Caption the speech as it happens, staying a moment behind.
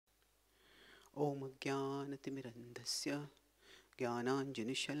Om Jnanatimirandasya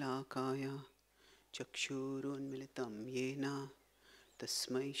Jnananjanushalakaya Chakshurunmilitam Yena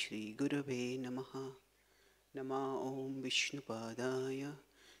Tasmai Shri Gurave Namaha. Nama Om Vishnupadaya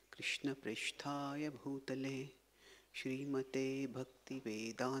Krishna Prishthaya Bhutale Shrimate Bhakti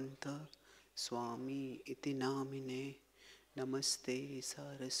Vedanta Swami Iti Namine. Namaste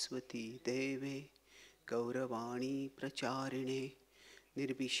Saraswati Deve Gauravani Pracharine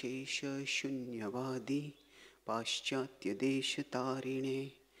Nirbishesha Shunyavadi Paschatya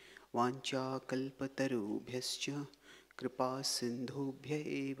Deshatarine Vancha Kalpatarubhyascha Kripa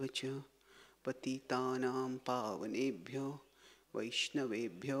Sindhubhya Evacha Patitanam Pavanebhyo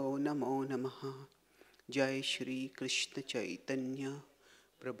Vaishnavebhyo Namo Namaha. Jai Shri Krishna Chaitanya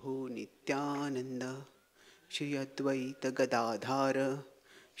Prabhu Nityananda Shri Advaita Gadadhara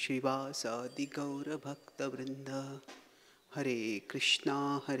Shivasadi Gaura Bhakta Vrinda. Hare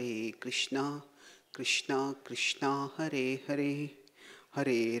Krishna Krishna Krishna Hare Hare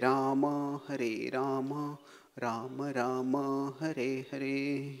Hare Rama Rama Rama Hare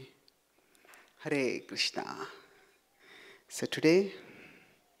Hare. Hare Krishna. So today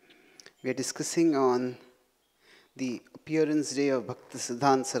we are discussing on the appearance day of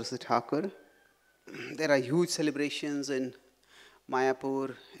Bhaktisiddhanta Saraswati Thakura. There are huge celebrations in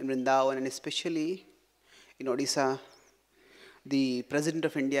Mayapur, in Vrindavan, and especially in Odisha. The President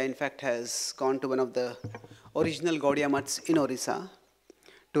of India, in fact, has gone to one of the original Gaudiya Maths in Odisha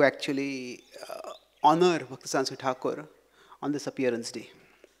to actually honor Bhaktisiddhanta Saraswati Thakura on this appearance day.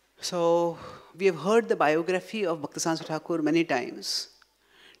 So, we have heard the biography of Bhaktisiddhanta Saraswati Thakura many times.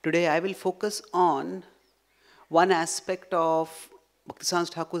 Today, I will focus on one aspect of Bhaktisiddhanta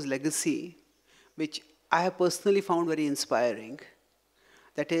Saraswati Thakura's legacy, which I have personally found very inspiring.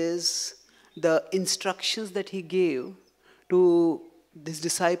 That is, the instructions that he gave to his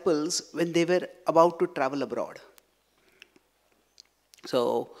disciples when they were about to travel abroad.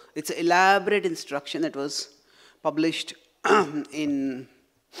 So, it's an elaborate instruction that was published in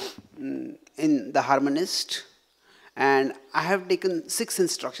the Harmonist, and I have taken 6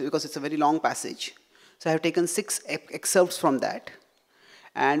 instructions because it's a very long passage. So I have taken 6 excerpts from that,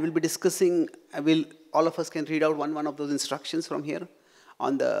 and we'll be discussing. All of us can read out one of those instructions from here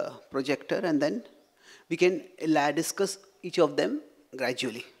on the projector, and then we can discuss each of them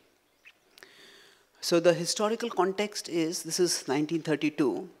gradually. So the historical context is, this is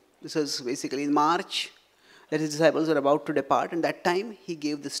 1932. This is basically in March that his disciples were about to depart, and that time he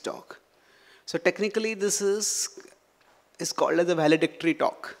gave this talk. So technically this is called as a valedictory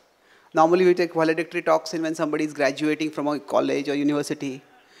talk. Normally we take valedictory talks in when somebody is graduating from a college or university.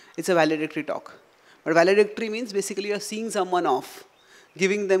 It's a valedictory talk. But valedictory means basically you're seeing someone off,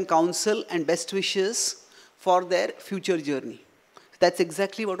 giving them counsel and best wishes for their future journey. That's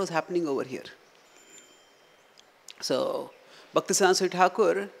exactly what was happening over here. So, Bhaktisiddhanta Saraswati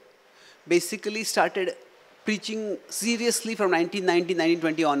Thakura basically started preaching seriously from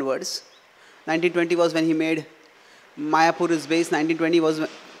 1920 onwards. 1920 was when he made Mayapur his base. 1920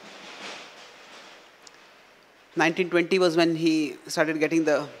 was when he started getting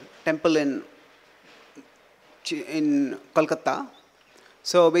the temple in Kolkata.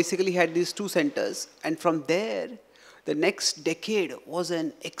 So basically he had these 2 centers, and from there the next decade was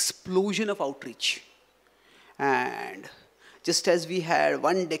an explosion of outreach. And just as we had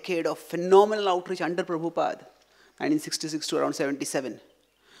 1 decade of phenomenal outreach under Prabhupada, 1966 to around 77.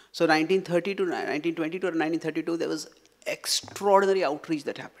 So 1930 to 1920 to 1932, there was extraordinary outreach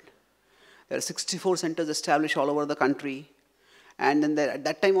that happened. There are 64 centers established all over the country. And then at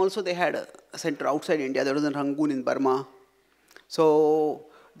that time also they had a center outside India. There was in Rangoon in Burma. So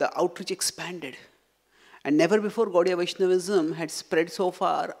the outreach expanded. And never before Gaudiya Vaishnavism had spread so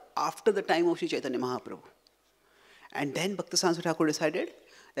far after the time of Sri Chaitanya Mahaprabhu. And then Bhaktisiddhanta Saraswati Thakura decided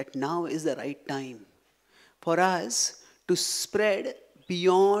that now is the right time for us to spread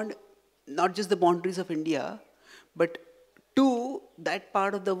beyond not just the boundaries of India, but to that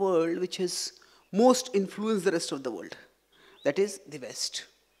part of the world which has most influenced the rest of the world. That is the West.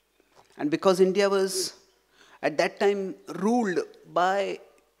 And because India was at that time ruled by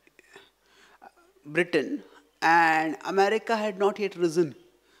Britain, and America had not yet risen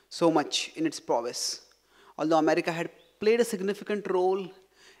so much in its prowess. Although America had played a significant role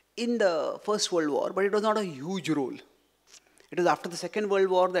in the First World War, but it was not a huge role. It was after the Second World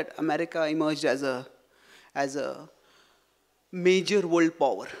War that America emerged as a major world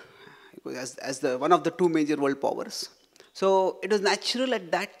power, as one of the 2 major world powers. So it was natural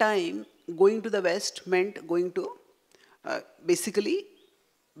at that time, going to the West meant going to basically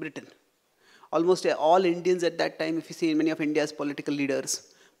Britain. Almost all Indians at that time, if you see many of India's political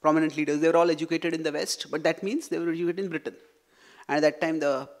leaders, prominent leaders. They were all educated in the West, but that means they were educated in Britain. And at that time,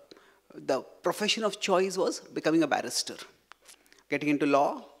 the profession of choice was becoming a barrister, getting into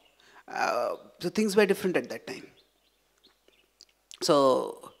law. So things were different at that time.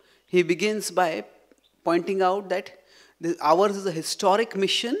 So he begins by pointing out that ours is a historic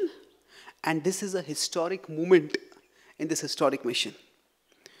mission, and this is a historic moment in this historic mission.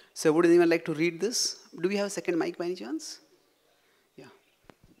 So would anyone like to read this? Do we have a second mic by any chance? Yeah.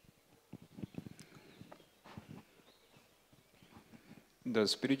 The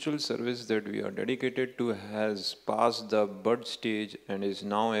spiritual service that we are dedicated to has passed the bud stage and is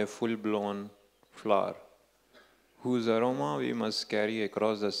now a full-blown flower, whose aroma we must carry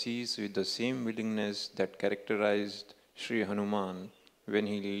across the seas with the same willingness that characterized Sri Hanuman when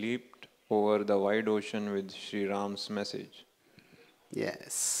he leaped over the wide ocean with Sri Ram's message.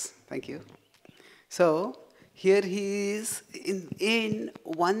 Yes, thank you. So here he is in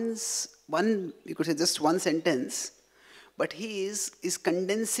one, you could say just one sentence, but he is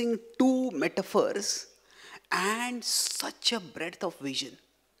condensing two metaphors and such a breadth of vision.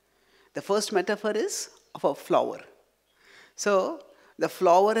 The first metaphor is of a flower. So the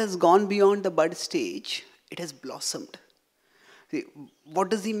flower has gone beyond the bud stage, it has blossomed. See, what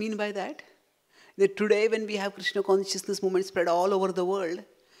does he mean by that? That today when we have Krishna consciousness movement spread all over the world,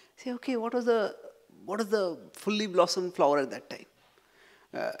 say, okay, what was the fully blossomed flower at that time?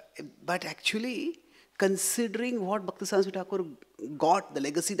 But actually, considering what Bhaktisiddhanta Saraswati Thakura got, the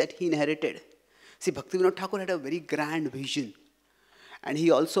legacy that he inherited. See, Bhaktivinoda Thakur had a very grand vision. And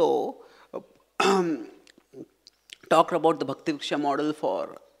he also talked about the Bhakti Vriksha model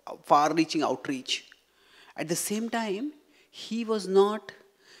for far-reaching outreach. At the same time, he was a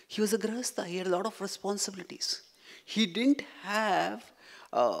grahastha. He had a lot of responsibilities. He didn't have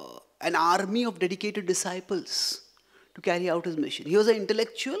an army of dedicated disciples to carry out his mission. He was an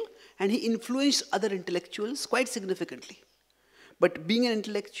intellectual and he influenced other intellectuals quite significantly. But being an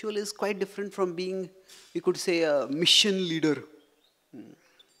intellectual is quite different from being, we could say, a mission leader.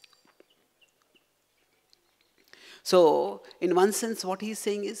 So, in one sense, what he's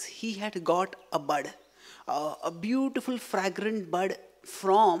saying is he had got a bud, a beautiful, fragrant bud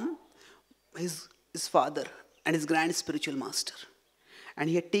from his father and his grand spiritual master. And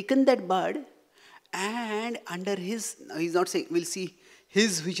he had taken that bud and under his, he's not saying, we'll see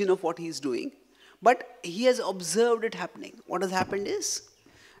his vision of what he's doing, but he has observed it happening. What has happened is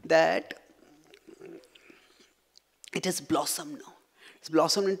that it has blossomed now. It's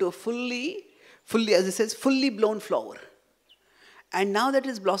blossomed into a fully, as it says, fully blown flower. And now that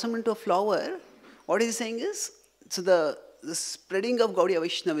it's blossomed into a flower, what he's saying is, so the spreading of Gaudiya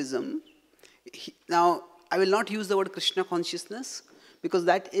Vaishnavism, now I will not use the word Krishna consciousness because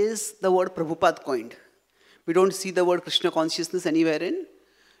that is the word Prabhupada coined. We don't see the word Krishna consciousness anywhere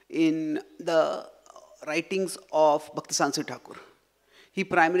in the writings of Bhaktisiddhanta Saraswati Thakura. He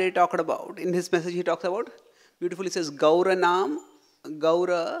primarily talked about, in his message he talks about, beautifully says, Gaura Nam,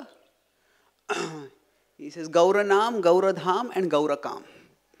 Gaura, he says Gaura Nam, Gaura Dham and Gaura Kam.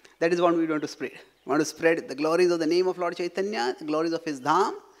 That is what we want to spread. We want to spread the glories of the name of Lord Chaitanya, the glories of his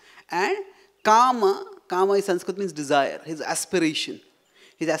Dham, and Kama. Kama in Sanskrit means desire, his aspiration.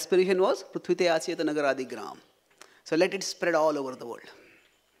 His aspiration was Prithvite Asyata Nagaradi Gram. So let it spread all over the world.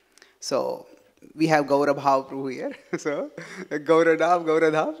 So we have Gaura Bhav Prabhu here. So Gaura Nam,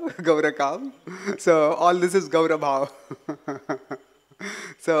 Gaura Dham, Gaura Kam. So all this is Gaura Bhav.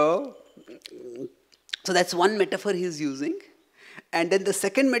 So that's one metaphor he's using. And then the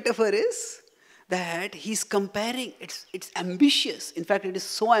second metaphor is that he's comparing, it's ambitious. In fact, it is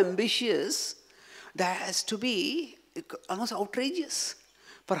so ambitious that has to be almost outrageous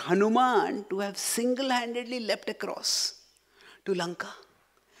for Hanuman to have single-handedly leapt across to Lanka.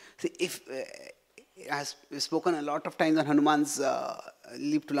 See, if, as we've spoken a lot of times on Hanuman's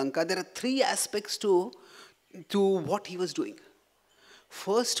leap to Lanka, there are three aspects to what he was doing.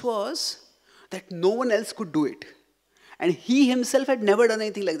 First was that no one else could do it. And he himself had never done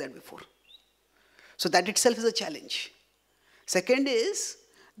anything like that before. So that itself is a challenge. Second is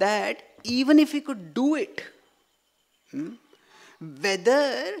that even if he could do it,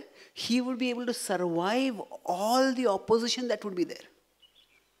 whether he would be able to survive all the opposition that would be there.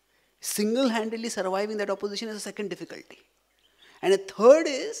 Single-handedly surviving that opposition is a second difficulty. And a third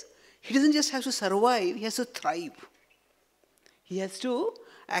is, he doesn't just have to survive, he has to thrive. He has to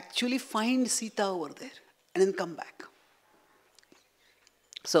actually find Sita over there and then come back.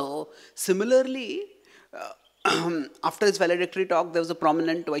 So, similarly, after his valedictory talk, there was a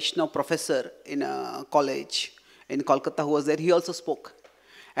prominent Vaishnava professor in a college in Kolkata who was there. He also spoke.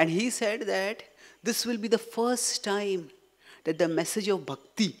 And he said that this will be the first time that the message of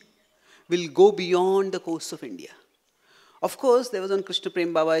bhakti will go beyond the coast of India. Of course, there was one Krishna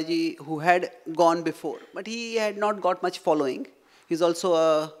Prem Babaji who had gone before, but he had not got much following. He's also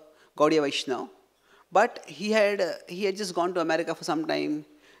a Gaudiya Vaishnava. But he had just gone to America for some time,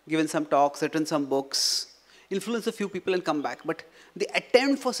 given some talks, written some books, influenced a few people and come back. But the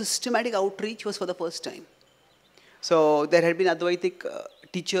attempt for systematic outreach was for the first time. So there had been Advaitic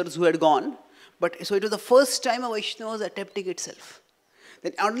teachers who had gone, but so it was the first time a Vaishnava was attempting itself.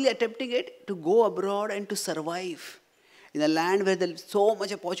 Then not only attempting it, to go abroad and to survive in a land where there is so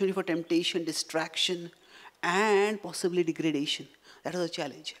much opportunity for temptation, distraction, and possibly degradation. That was a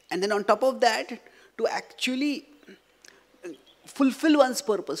challenge. And then on top of that, to actually fulfill one's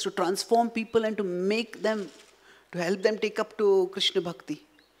purpose, to transform people and to make them, to help them take up to Krishna Bhakti,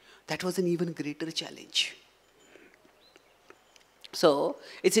 that was an even greater challenge. So,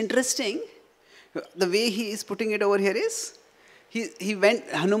 it's interesting, the way he is putting it over here is,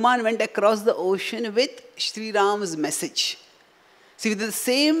 Hanuman went across the ocean with Sri Ram's message. See, with the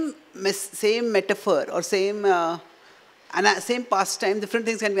same metaphor or same pastime, different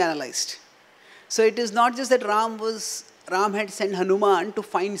things can be analyzed. So it is not just that Ram had sent Hanuman to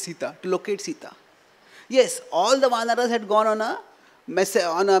find Sita, to locate Sita. Yes, all the Vanaras had gone on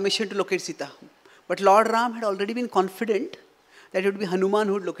a mission to locate Sita. But Lord Ram had already been confident that it would be Hanuman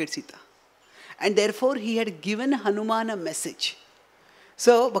who would locate Sita. And therefore, he had given Hanuman a message.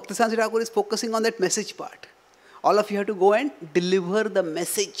 So, Bhaktisiddhanta Thakur is focusing on that message part. All of you have to go and deliver the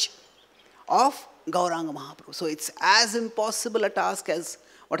message of Gauranga Mahaprabhu. So, it's as impossible a task as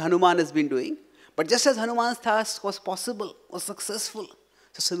what Hanuman has been doing. But just as Hanuman's task was possible, was successful,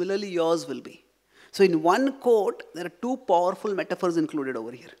 so similarly yours will be. So, in one quote, there are two powerful metaphors included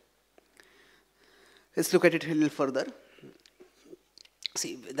over here. Let's look at it a little further.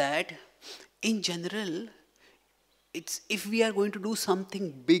 See that in general, if we are going to do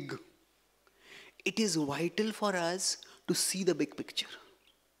something big, it is vital for us to see the big picture.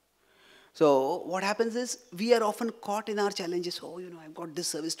 So what happens is, we are often caught in our challenges. Oh, I've got this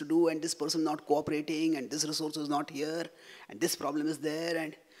service to do and this person not cooperating and this resource is not here and this problem is there.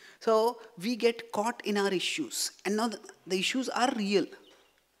 And so we get caught in our issues. And now the issues are real.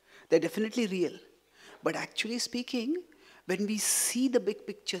 They're definitely real. But actually speaking, when we see the big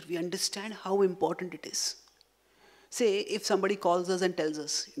picture, we understand how important it is. Say, if somebody calls us and tells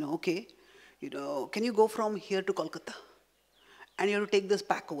us, okay, can you go from here to Kolkata? And you have to take this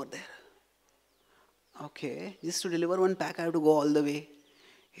pack over there. Okay, just to deliver one pack, I have to go all the way.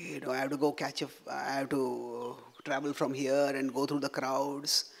 I have to go I have to travel from here and go through the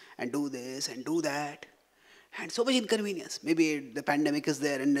crowds and do this and do that. And so much inconvenience. Maybe the pandemic is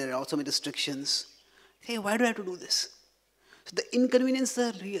there and there are also many restrictions. Hey, why do I have to do this? So the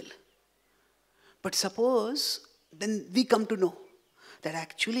inconveniences are real. But suppose then we come to know that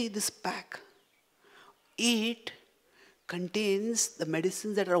actually this pack, it contains the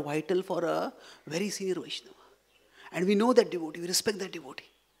medicines that are vital for a very senior Vaishnava. And we know that devotee, we respect that devotee.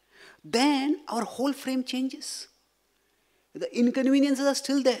 Then our whole frame changes. The inconveniences are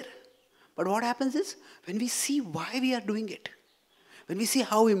still there. But what happens is, when we see why we are doing it, when we see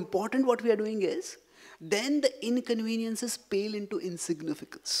how important what we are doing is, then the inconveniences pale into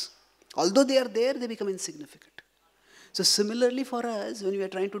insignificance. Although they are there, they become insignificant. So similarly for us, when we are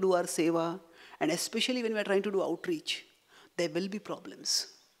trying to do our seva, and especially when we are trying to do outreach, there will be problems.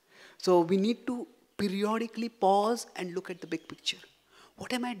 So we need to periodically pause and look at the big picture.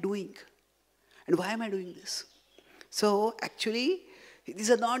 What am I doing? And why am I doing this? So actually, these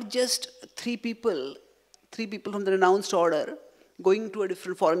are not just three people from the renounced order going to a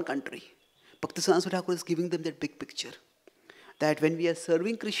different foreign country. Bhaktisiddhanta Saraswati Thakura is giving them that big picture. That when we are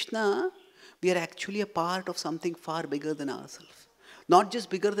serving Krishna, we are actually a part of something far bigger than ourselves. Not just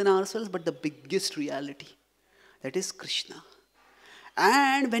bigger than ourselves, but the biggest reality. That is Krishna.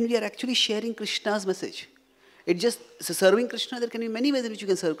 And when we are actually sharing Krishna's message, so serving Krishna, there can be many ways in which you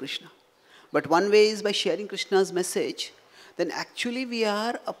can serve Krishna. But one way is by sharing Krishna's message, then actually we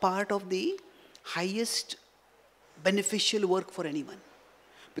are a part of the highest beneficial work for anyone.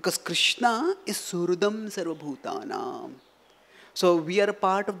 Because Krishna is Surudam Sarvabhutanam. So we are a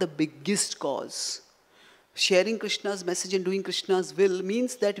part of the biggest cause. Sharing Krishna's message and doing Krishna's will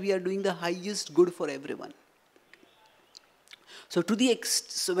means that we are doing the highest good for everyone. So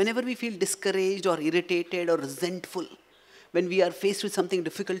so whenever we feel discouraged or irritated or resentful, when we are faced with something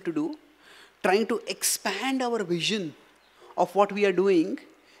difficult to do, trying to expand our vision of what we are doing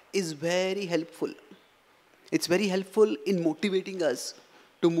is very helpful. It's very helpful in motivating us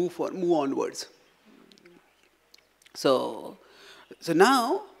to move onwards. So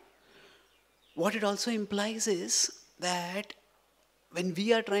now, what it also implies is that when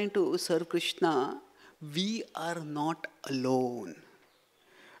we are trying to serve Krishna, we are not alone.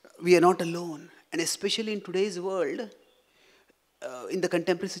 We are not alone. And especially in today's world, in the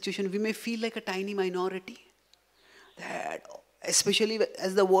contemporary situation, we may feel like a tiny minority. That, especially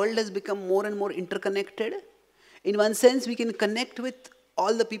as the world has become more and more interconnected, in one sense, we can connect with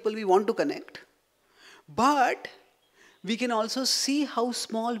all the people we want to connect, but we can also see how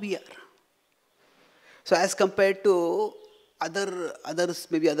small we are. So as compared to others,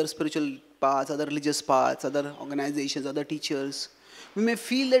 maybe other spiritual paths, other religious paths, other organizations, other teachers, we may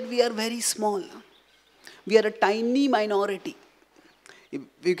feel that we are very small. We are a tiny minority.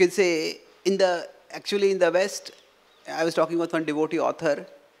 You can say, actually in the West, I was talking with one devotee author.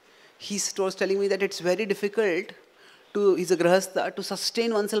 He was telling me that it's very difficult he's a grahastha, to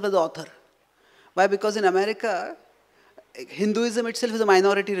sustain oneself as an author. Why? Because in America, Hinduism itself is a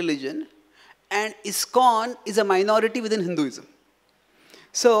minority religion, and ISKCON is a minority within Hinduism.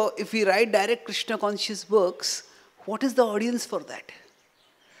 So if we write direct Krishna conscious books, what is the audience for that?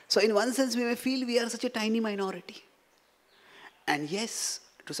 So in one sense, we may feel we are such a tiny minority. And yes,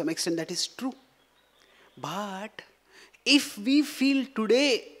 to some extent that is true. But if we feel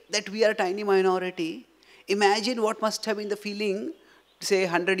today that we are a tiny minority, imagine what must have been the feeling, say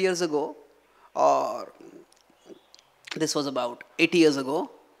 100 years ago, or this was about 80 years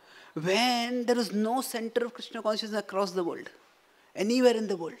ago, when there was no center of Krishna consciousness across the world, anywhere in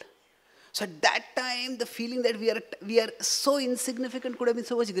the world. So at that time, the feeling that we are so insignificant could have been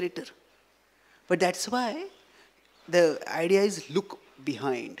so much greater. But that's why the idea is look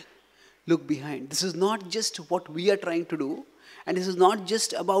behind. Look behind. This is not just what we are trying to do, and this is not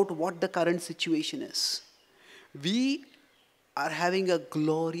just about what the current situation is. We are having a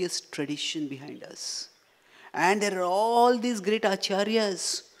glorious tradition behind us. And there are all these great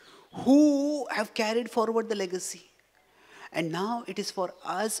acharyas who have carried forward the legacy. And now it is for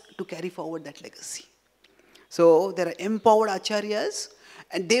us to carry forward that legacy. So there are empowered acharyas,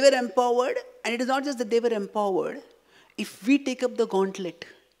 and they were empowered, and it is not just that they were empowered. If we take up the gauntlet,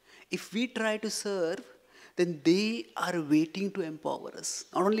 if we try to serve, then they are waiting to empower us.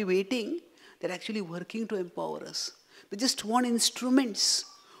 Not only waiting, they're actually working to empower us. They just want instruments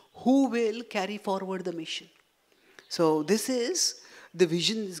who will carry forward the mission. So this is, the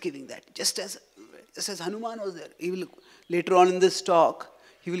vision is giving that. Just as Hanuman was there, he will, later on in this talk,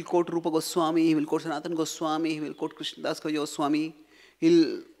 he will quote Rupa Goswami, he will quote Sanatana Goswami, he will quote Krishnadas Goswami,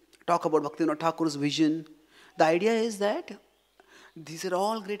 he'll talk about Bhaktisiddhanta Thakur's vision. The idea is that these are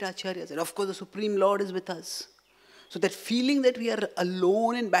all great acharyas, and of course the Supreme Lord is with us. So that feeling that we are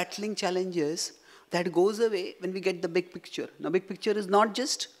alone in battling challenges, that goes away when we get the big picture. Now, big picture is not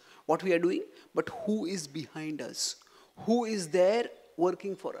just what we are doing, but who is behind us, who is there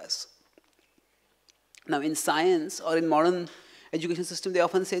working for us. Now, in science or in modern education system, they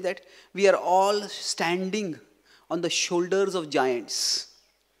often say that we are all standing on the shoulders of giants.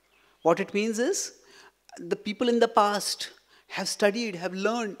 What it means is, the people in the past have studied, have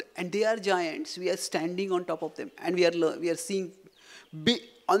learned, and they are giants. We are standing on top of them, and we are seeing based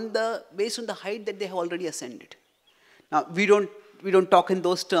on the height that they have already ascended. Now, we don't talk in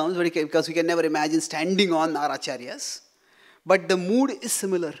those terms because we can never imagine standing on our acharyas, but the mood is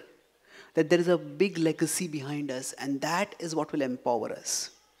similar, that there is a big legacy behind us, and that is what will empower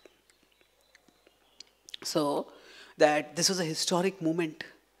us. So that this was a historic moment,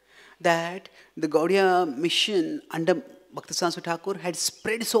 that the Gaudiya mission under Bhaktisiddhanta Saraswati Thakura had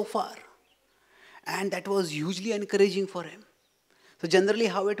spread so far, and that was hugely encouraging for him. So generally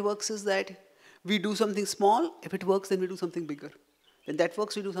how it works is that we do something small, if it works then we do something bigger. When that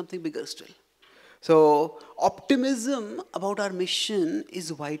works, we do something bigger still. So optimism about our mission is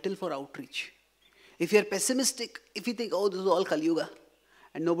vital for outreach. If you are pessimistic, if you think, oh, this is all Kali Yuga,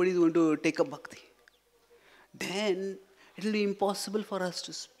 and nobody is going to take up bhakti, then it will be impossible for us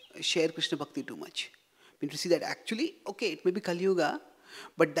to share Krishna bhakti too much. We need to see that actually, okay, it may be Kali Yuga,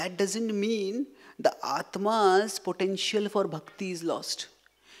 but that doesn't mean the Atma's potential for bhakti is lost.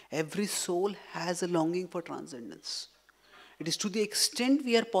 Every soul has a longing for transcendence. It is to the extent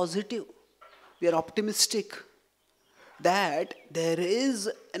we are positive, we are optimistic, that there is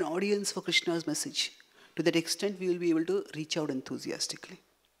an audience for Krishna's message. To that extent, we will be able to reach out enthusiastically.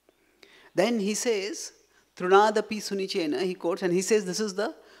 Then he says, Trunadapi Sunichena, he quotes, and he says this is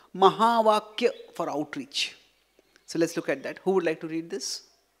the Mahavakya for outreach. So let's look at that. Who would like to read this?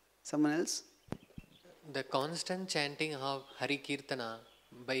 Someone else? The constant chanting of Hari Kirtana,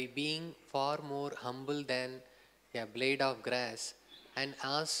 by being far more humble than a blade of grass, and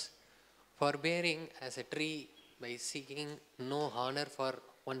as forbearing as a tree by seeking no honor for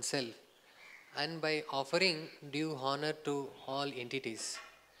oneself, and by offering due honor to all entities,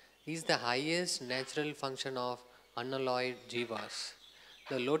 is the highest natural function of unalloyed jivas.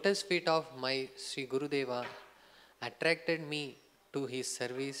 The lotus feet of my Sri Gurudeva attracted me to his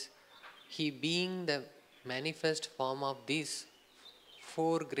service, he being the manifest form of these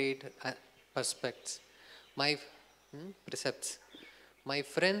four great perspectives. My precepts. My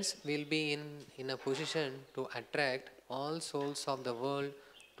friends will be in a position to attract all souls of the world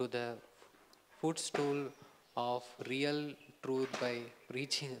to the footstool of real truth by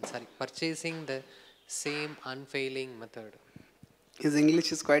purchasing the same unfailing method. His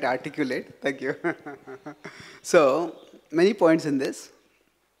English is quite articulate. Thank you. So, many points in this.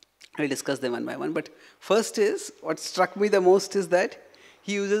 I'll discuss them one by one. But first is, what struck me the most is that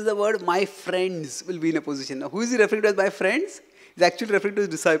he uses the word, my friends will be in a position. Now, who is he referring to as my friends? He's actually referring to his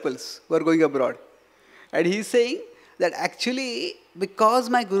disciples who are going abroad. And he's saying that actually, because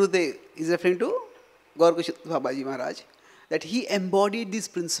my Gurudev is referring to Gaur Krishna Babaji Maharaj, that he embodied these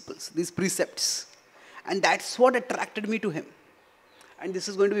principles, these precepts. And that's what attracted me to him. And this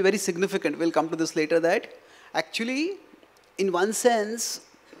is going to be very significant. We'll come to this later, that actually, in one sense,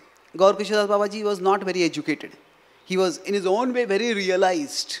 Gaur Krishna Babaji was not very educated. He was, in his own way, very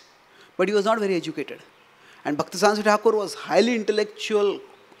realized, but he was not very educated. And Bhaktisiddhanta Saraswati Thakura was highly intellectual,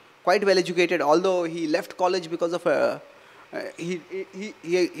 quite well educated, although he left college because of he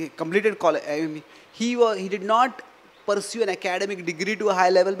completed college. He did not pursue an academic degree to a high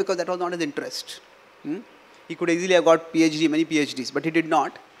level because that was not his interest. He could easily have got PhD, many PhDs, but he did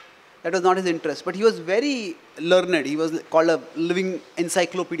not. That was not his interest. But he was very learned. He was called a living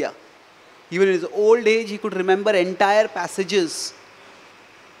encyclopedia. Even in his old age, he could remember entire passages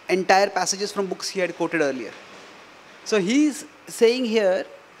from books he had quoted earlier. So he's saying here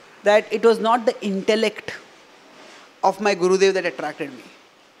that it was not the intellect of my Gurudev that attracted me.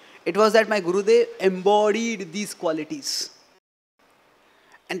 It was that my Gurudev embodied these qualities.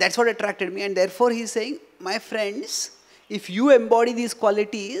 And that's what attracted me. And therefore he's saying, my friends, if you embody these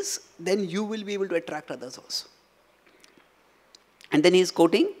qualities, then you will be able to attract others also. And then he's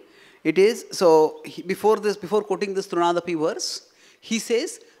quoting, it is, so before quoting this Trunadapi verse, he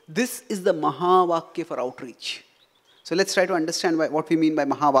says, this is the Mahavakya for outreach. So let's try to understand what we mean by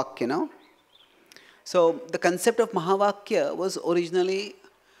Mahavakya now. So the concept of Mahavakya was originally,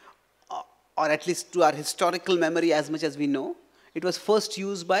 or at least to our historical memory as much as we know, it was first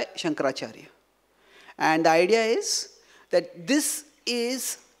used by Shankaracharya. And the idea is that this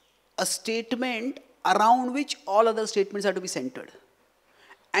is a statement around which all other statements are to be centered,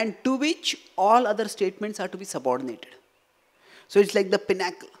 and to which all other statements are to be subordinated. So it's like the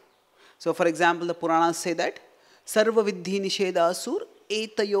pinnacle. So for example, the Puranas say that Sarva Vidhi Nishedasur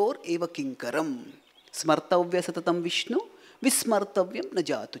Etayor Eva Kinkaram Smartavya Satatam Vishnu Vismartavyam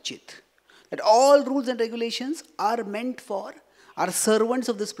Najatu Chit. That all rules and regulations are meant for, are servants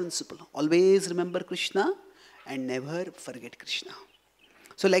of this principle. Always remember Krishna and never forget Krishna.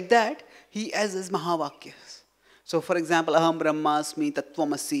 So like that, he has his Mahavakyas. So for example, Aham Brahmasmi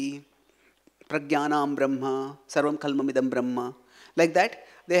Tattvamasi Prajnanam Brahma Sarvam Kalmamidam Brahma. Like that,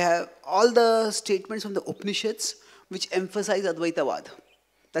 they have all the statements from the Upanishads which emphasize Advaitavad.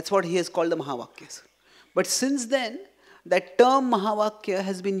 That's what he has called the Mahavakyas. But since then, that term Mahavakya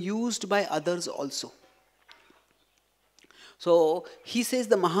has been used by others also. So he says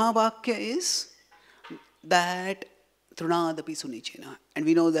the Mahavakya is that Trunadapi Sunichena. And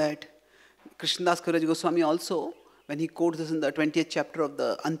we know that Krishnadas Kaviraj Goswami also, when he quotes this in the 20th chapter of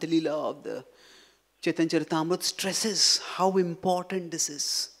the Antilila of the Chaitanya Charitamrita, stresses how important this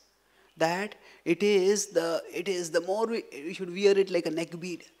is. That it is the more we should wear it like a neck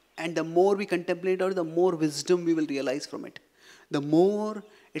bead. And the more we contemplate it, the more wisdom we will realize from it. The more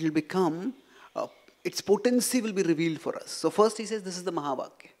it will become, its potency will be revealed for us. So first he says this is the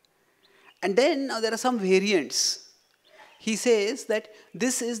Mahavakya. And then now there are some variants. He says that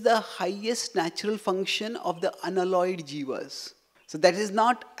this is the highest natural function of the unalloyed jivas. So that is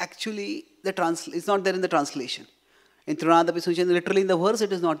not actually it's not there in the translation. In Trunadapi Sunichena, literally in the verse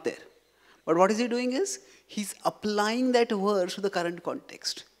it is not there. But what is he doing is, he's applying that verse to the current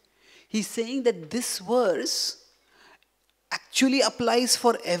context. He's saying that this verse actually applies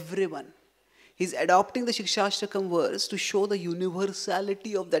for everyone. He's adopting the Shikshashtakam verse to show the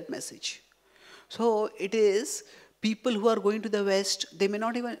universality of that message. So it is people who are going to the West, they may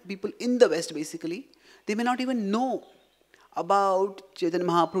not even, people in the West basically, they may not even know about Chaitanya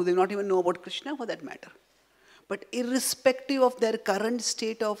Mahaprabhu, they may not even know about Krishna for that matter. But irrespective of their current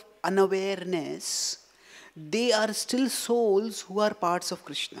state of unawareness, they are still souls who are parts of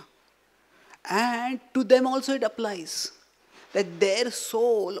Krishna. And to them also it applies. that their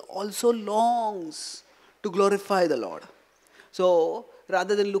soul also longs to glorify the Lord. So,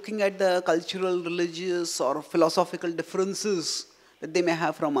 rather than looking at the cultural, religious, or philosophical differences that they may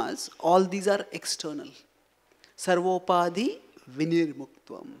have from us, all these are external. Sarvopadhi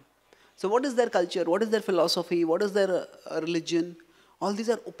vinirmuktvam. So, what is their culture? What is their philosophy? What is their religion? All these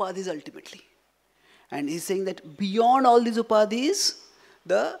are upadhis ultimately. And he's saying that beyond all these upadhis,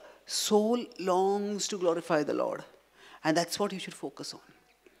 the soul longs to glorify the Lord. And that's what you should focus on.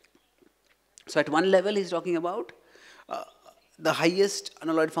 So at one level, he's talking about the highest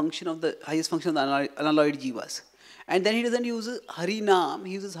unalloyed function of the unalloyed jivas. And then he doesn't use Hari Naam,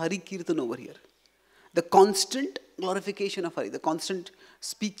 he uses Hari Kirtan over here. The constant glorification of Hari, the constant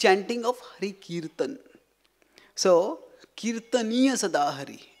chanting of Hari Kirtan. So, Kirtaniya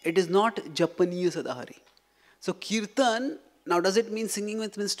Sadahari. It is not Japaniya Sadahari. So, Kirtan, now does it mean singing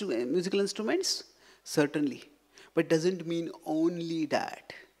with musical instruments? Certainly. But doesn't mean only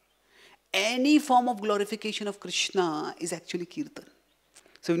that. Any form of glorification of Krishna is actually Kirtan.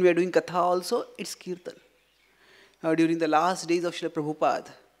 So, when we are doing Katha also, it's Kirtan. During the last days of Srila Prabhupada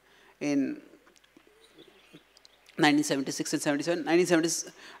in 1976 and 77,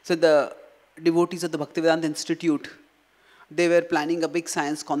 1970, so the devotees of the Bhaktisiddhanta Institute, they were planning a big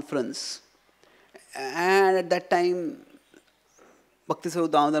science conference. And at that time,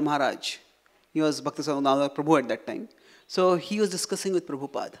 Bhaktisiddhanta Damodar Maharaj, he was Bhaktisiddhanta Damodar Prabhu at that time. So he was discussing with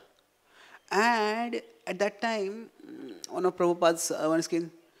Prabhupada. And at that time, one of Prabhupada's one came,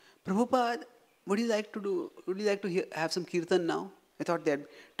 Prabhupada, what do you like to do? Would you like to have some kirtan now? I thought they had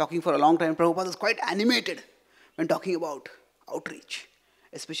talking for a long time. Prabhupada was quite animated when talking about outreach,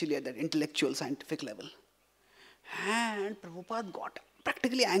 especially at that intellectual, scientific level. And Prabhupada got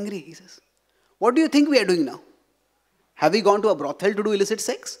practically angry. He says, what do you think we are doing now? Have we gone to a brothel to do illicit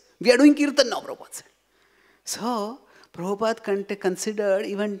sex? We are doing kirtan now, Prabhupada said. So, Prabhupada considered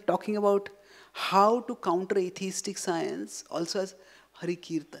even talking about how to counter atheistic science also as Hari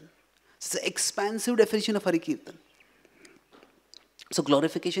Kirtan. It's an expansive definition of Hari Kirtan. So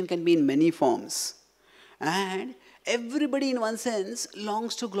glorification can be in many forms. And everybody in one sense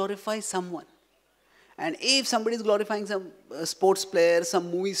longs to glorify someone. And if somebody is glorifying some sports player, some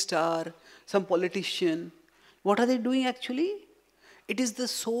movie star, some politician, what are they doing actually? It is the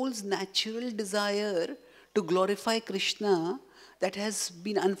soul's natural desire to glorify Krishna that has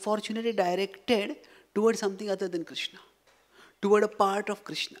been unfortunately directed towards something other than Krishna, toward a part of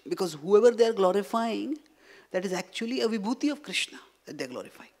Krishna. Because whoever they are glorifying, that is actually a vibhuti of Krishna that they are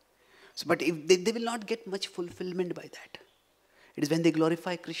glorifying. So, but if they will not get much fulfillment by that. It is when they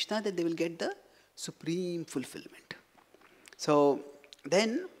glorify Krishna that they will get the supreme fulfillment. So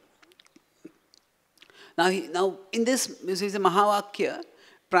then, now in this is a Mahavakya,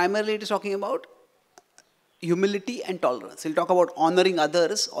 primarily it is talking about humility and tolerance. We'll talk about honoring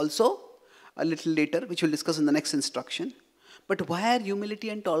others also a little later, which we'll discuss in the next instruction. But why are humility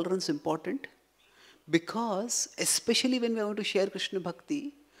and tolerance important? Because especially when we are going to share Krishna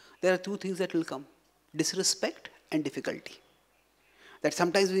Bhakti, there are two things that will come: disrespect and difficulty. That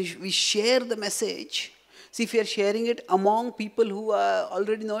sometimes we share the message. See, if we are sharing it among people who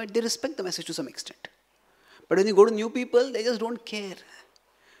already know it, they respect the message to some extent. But when you go to new people, they just don't care.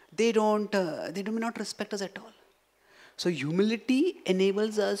 They do not respect us at all. So humility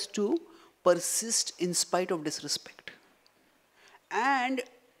enables us to persist in spite of disrespect. And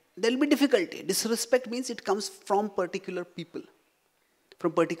there will be difficulty. Disrespect means it comes from particular people.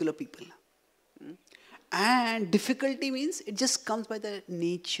 And difficulty means it just comes by the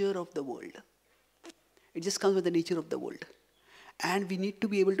nature of the world. It just comes by the nature of the world. And we need to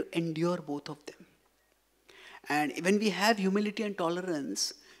be able to endure both of them. And when we have humility and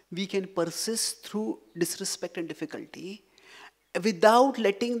tolerance, we can persist through disrespect and difficulty without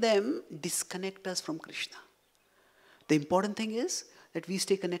letting them disconnect us from Krishna. The important thing is that we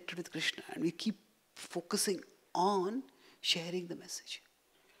stay connected with Krishna and we keep focusing on sharing the message.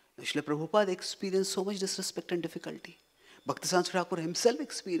 Now, Srila Prabhupada experienced so much disrespect and difficulty. Bhaktisiddhanta Saraswati Thakura himself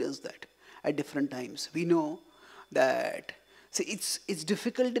experienced that at different times. We know that it's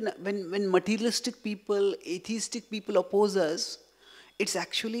difficult when materialistic people, atheistic people oppose us. It's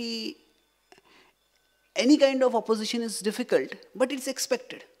actually, any kind of opposition is difficult, but it's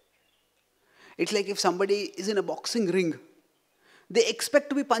expected. It's like if somebody is in a boxing ring, they expect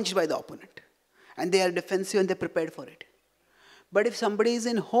to be punched by the opponent. And they are defensive and they're prepared for it. But if somebody is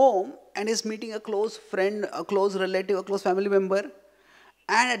in home and is meeting a close friend, a close relative, a close family member,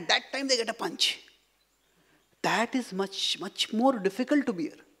 and at that time they get a punch, that is much, much more difficult to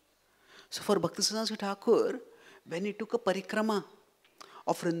bear. So for Bhaktisiddhanta Saraswati Thakura, when he took a parikrama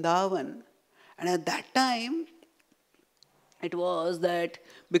of Vrindavan, and at that time, It was that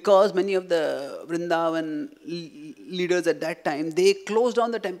because many of the Vrindavan leaders at that time, they closed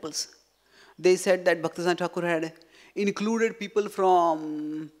down the temples. They said that Bhaktisiddhanta Thakur had included people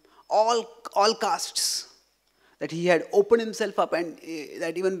from all castes, that he had opened himself up, and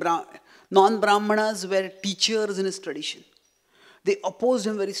that even non-Brahmanas were teachers in his tradition. They opposed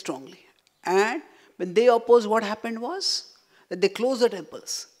him very strongly. And when they opposed, what happened was that they closed the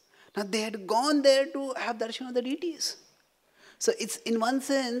temples. Now they had gone there to have darshan of the deities. So it's, in one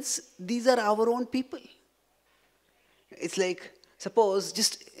sense, these are our own people. It's like, suppose,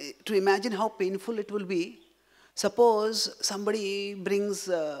 just to imagine how painful it will be, suppose somebody brings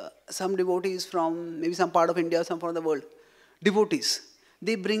some devotees from maybe some part of India, some part of the world, devotees.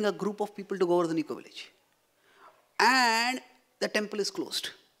 They bring a group of people to Govardhan Eco-Village. And the temple is closed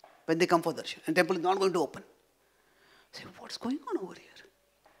when they come for darshan. And the temple is not going to open. Say, what's going on over here?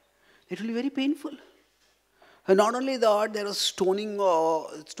 It will be very painful. And not only that, there was stoning,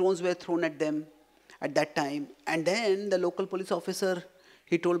 stones were thrown at them at that time. And then the local police officer,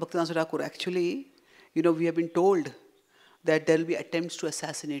 he told Bhaktisiddhanta Thakur, actually, we have been told that there will be attempts to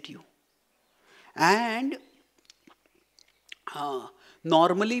assassinate you. And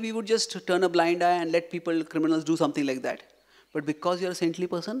normally we would just turn a blind eye and let criminals do something like that. But because you're a saintly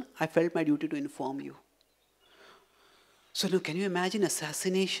person, I felt my duty to inform you. So now can you imagine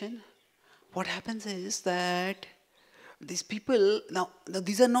assassination? What happens is that these people, now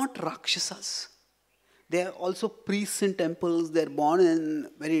these are not Rakshasas. They are also priests in temples. They are born in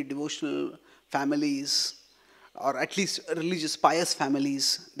very devotional families, or at least religious, pious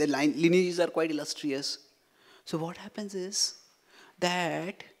families. Their lineages are quite illustrious. So what happens is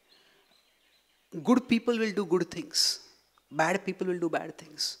that good people will do good things. Bad people will do bad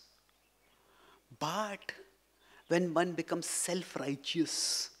things. But when one becomes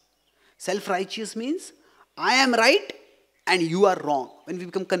self-righteous means I am right and you are wrong. When we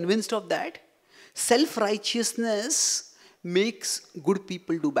become convinced of that, self-righteousness makes good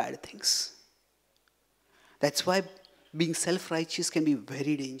people do bad things. That's why being self-righteous can be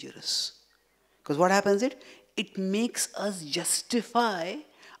very dangerous. Because what happens is, it makes us justify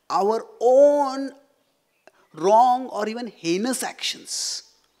our own wrong or even heinous actions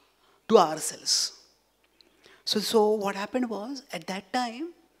to ourselves. So what happened was, at that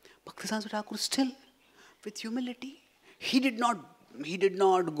time, Bhaktisiddhanta Thakur still, with humility, he did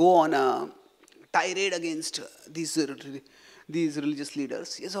not go on a tirade against these religious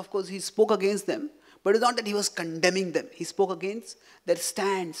leaders. Yes, of course, he spoke against them, but it's not that he was condemning them. He spoke against their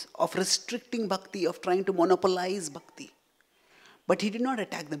stance of restricting bhakti, of trying to monopolize bhakti. But he did not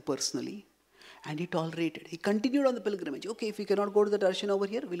attack them personally, and he tolerated. He continued on the pilgrimage. Okay, if we cannot go to the darshan over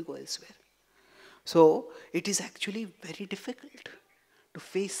here, we'll go elsewhere. So it is actually very difficult to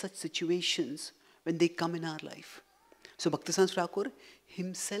face such situations when they come in our life. So Bhaktisiddhanta Thakur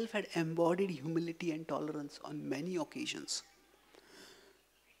himself had embodied humility and tolerance on many occasions.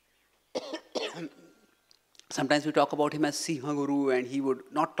 Sometimes we talk about him as Singha Guru, and he would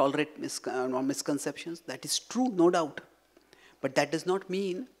not tolerate misconceptions. That is true, no doubt. But that does not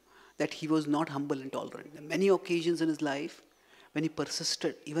mean that he was not humble and tolerant. There are many occasions in his life when he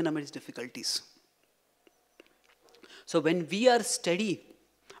persisted, even amidst difficulties. So when we are steady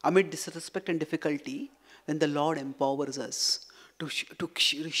amid disrespect and difficulty, then the Lord empowers us to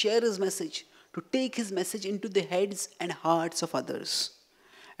share his message, to take his message into the heads and hearts of others.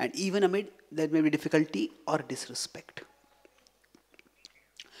 And even amid there may be difficulty or disrespect.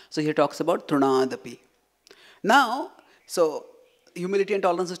 So here talks about Trunadapi. Now, so humility and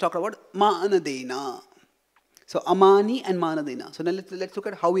tolerance is talked about Manadena. So Amani and Manadena. So now let's look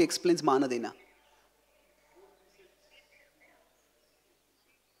at how he explains Manadena.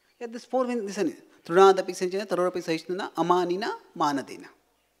 Yeah, this four means, listen, Trunadapi Sanjana, Tarorapi Sahishnana, Amanina, Manadena.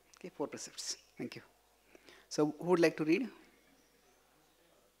 Okay, 4 precepts. Thank you. So who would like to read?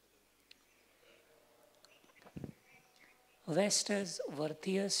 West as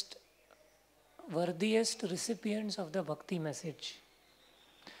worthiest recipients of the Bhakti message.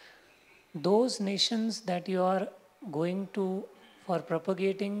 Those nations that you are going to for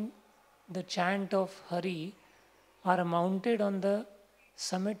propagating the chant of Hari are mounted on the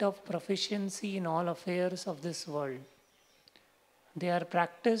summit of proficiency in all affairs of this world. They are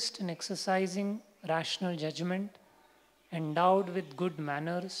practiced in exercising rational judgment, endowed with good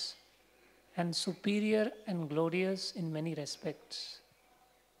manners, and superior and glorious in many respects.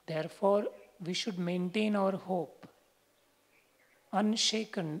 Therefore, we should maintain our hope,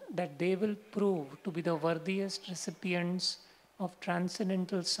 unshaken, that they will prove to be the worthiest recipients of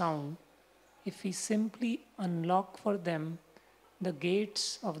transcendental sound if we simply unlock for them the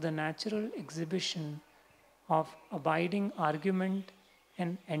gates of the natural exhibition of abiding argument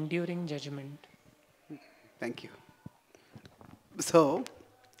and enduring judgment. Thank you. So,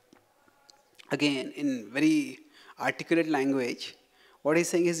 again, in very articulate language, what he's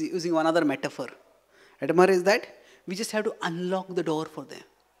saying is using one other metaphor. Metaphor is that we just have to unlock the door for them.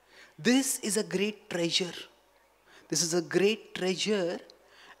 This is a great treasure. This is a great treasure.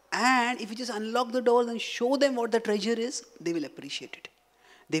 And if you just unlock the doors and show them what the treasure is, they will appreciate it.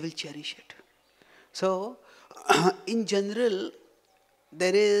 They will cherish it. So, in general,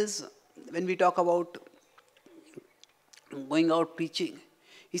 there is, when we talk about going out preaching,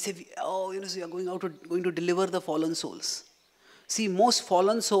 he said, oh, so you are going to deliver the fallen souls. See, most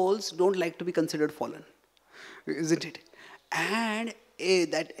fallen souls don't like to be considered fallen, isn't it? And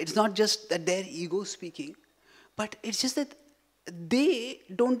that it's not just that their ego speaking, but it's just that they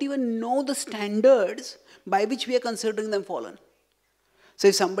don't even know the standards by which we are considering them fallen. So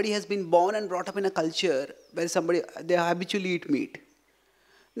if somebody has been born and brought up in a culture where they habitually eat meat,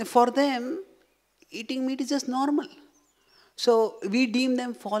 then for them, eating meat is just normal. So we deem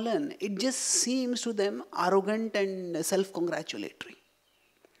them fallen. It just seems to them arrogant and self-congratulatory.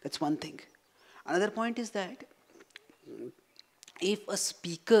 That's one thing. Another point is that if a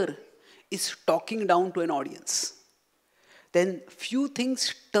speaker is talking down to an audience, then few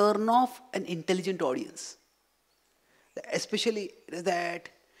things turn off an intelligent audience. Especially that,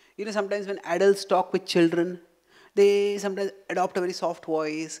 sometimes when adults talk with children, they sometimes adopt a very soft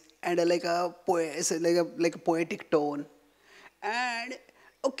voice and like a poetic tone. And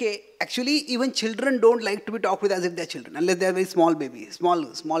okay, actually even children don't like to be talked with as if they're children, unless they're very small babies,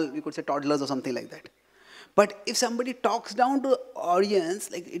 small, we could say toddlers or something like that. But if somebody talks down to the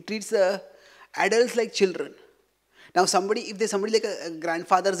audience, like it treats the adults like children. Now if there's somebody like a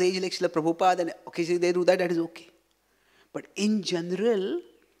grandfather's age, like Srila Prabhupada, then occasionally they do that, that is okay. But in general,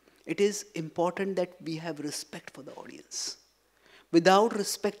 it is important that we have respect for the audience. Without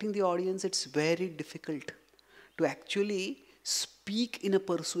respecting the audience, it's very difficult to actually speak in a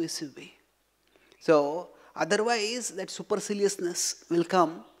persuasive way. So otherwise, that superciliousness will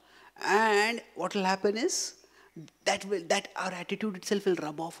come, and what will happen is that our attitude itself will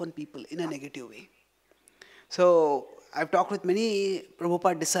rub off on people in a negative way. So I've talked with many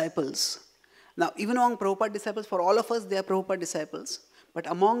Prabhupada disciples. Now, even among Prabhupada disciples, for all of us, they are Prabhupada disciples. But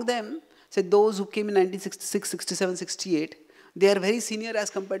among them, say those who came in 1966, 67, 68, they are very senior as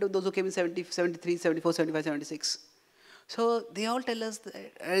compared to those who came in 70, 73, 74, 75, 76. So they all tell us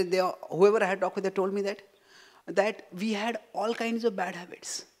that, whoever I had talked with, they told me that we had all kinds of bad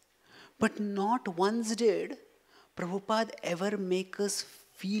habits. But not once did Prabhupada ever make us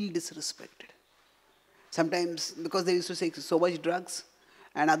feel disrespected. Sometimes because they used to take so much drugs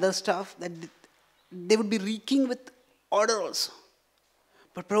and other stuff that they would be reeking with order also.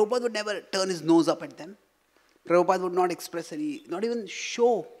 But Prabhupada would never turn his nose up at them. Prabhupada would not express not even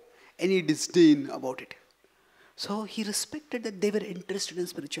show any disdain about it. So he respected that they were interested in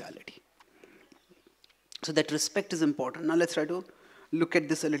spirituality. So that respect is important. Now let's try to look at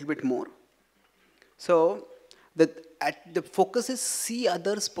this a little bit more. So the focus is see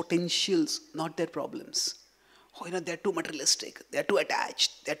others' potentials, not their problems. Oh, they're too materialistic, they're too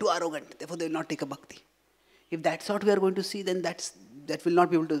attached, they're too arrogant, therefore they will not take a bhakti. If that's what we are going to see, then that will not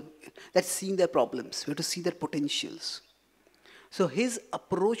be able to, that's seeing their problems. We have to see their potentials. So his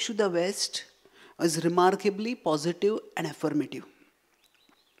approach to the West is remarkably positive and affirmative.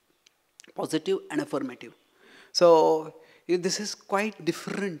 Positive and affirmative. So this is quite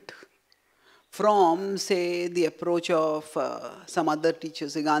different from, say, the approach of some other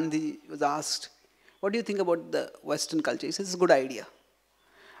teachers. Gandhi was asked, what do you think about the Western culture? He says, it's a good idea.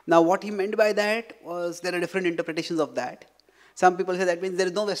 Now, what he meant by that was, there are different interpretations of that. Some people say that means there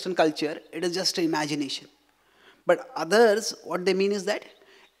is no Western culture, it is just an imagination. But others, what they mean is that,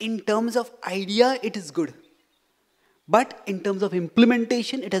 in terms of idea, it is good. But in terms of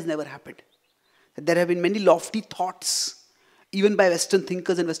implementation, it has never happened. There have been many lofty thoughts, even by Western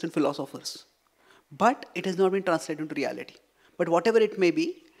thinkers and Western philosophers. But it has not been translated into reality. But whatever it may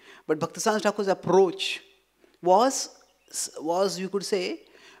be, but Bhaktisiddhanta Thakur's approach was, you could say,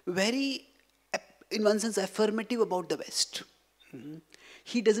 very, in one sense, affirmative about the West.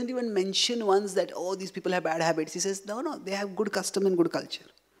 He doesn't even mention once that, oh, these people have bad habits. He says, no, they have good custom and good culture.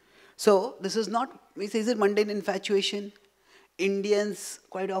 So this is not, he says, is it mundane infatuation? Indians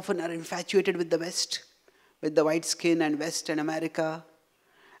quite often are infatuated with the West, with the white skin and West and America.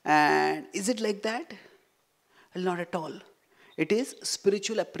 And is it like that? Well, not at all. It is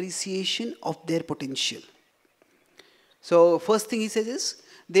spiritual appreciation of their potential. So first thing he says is,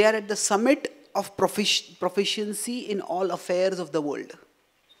 they are at the summit of proficiency in all affairs of the world.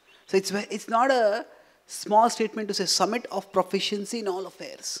 So it's not a small statement to say summit of proficiency in all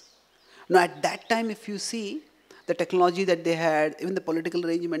affairs. Now at that time, if you see the technology that they had, even the political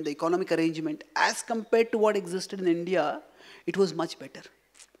arrangement, the economic arrangement, as compared to what existed in India, it was much better.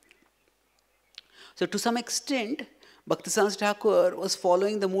 So to some extent, Bhaktisiddhanta Thakur was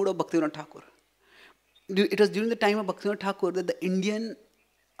following the mood of Bhaktivinoda Thakur. It was during the time of Bhaktivinoda Thakur that the Indian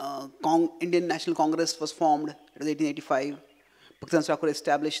National Congress was formed. It was 1885. Bhaktisiddhanta Thakur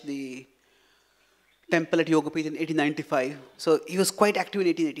established the temple at Yogapith in 1895. So he was quite active in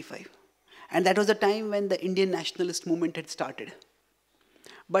 1885. And that was the time when the Indian nationalist movement had started.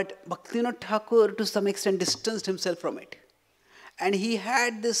 But Bhaktivinoda Thakur, to some extent, distanced himself from it. And he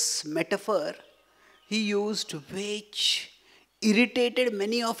had this metaphor he used, which irritated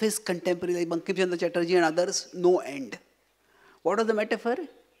many of his contemporaries, like Bankim Chandra Chatterjee and others, no end. What was the metaphor?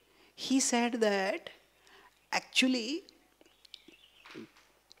 He said that actually,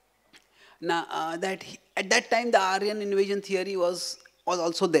 at that time the Aryan invasion theory was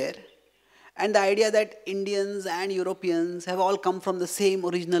also there. And the idea that Indians and Europeans have all come from the same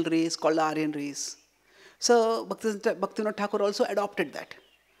original race called the Aryan race. So Bhaktivinoda Thakur also adopted that.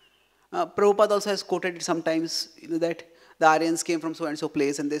 Prabhupada also has quoted it sometimes, that the Aryans came from so and so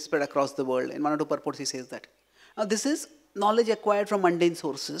place and they spread across the world. In one or two purports he says that. Now this is knowledge acquired from mundane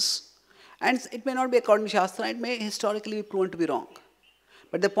sources. And it may not be according to Shastra, it may historically be proven to be wrong.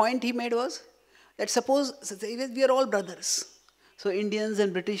 But the point he made was that suppose we are all brothers. So Indians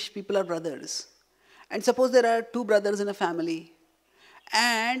and British people are brothers. And suppose there are two brothers in a family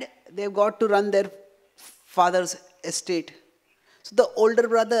and they've got to run their father's estate. So the older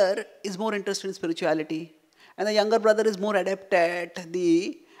brother is more interested in spirituality and the younger brother is more adept at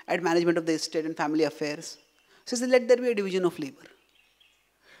management of the estate and family affairs. So he says, let there be a division of labor.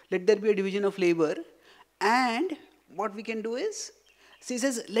 Let there be a division of labor, and what we can do is, so he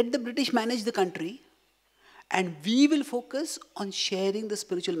says, let the British manage the country and we will focus on sharing the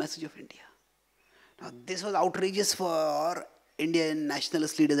spiritual message of India. Now this was outrageous for Indian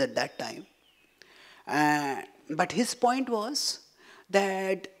nationalist leaders at that time. But his point was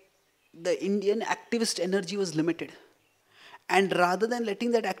that the Indian activist energy was limited. And rather than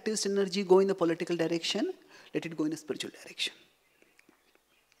letting that activist energy go in the political direction, let it go in a spiritual direction.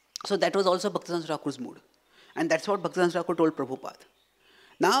 So that was also Bhaktisiddhanta Thakur's mood. And that's what Bhaktisiddhanta Thakur told Prabhupada.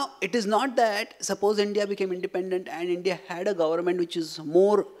 Now, it is not that suppose India became independent and India had a government which is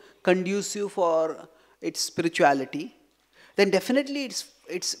more conducive for its spirituality, then definitely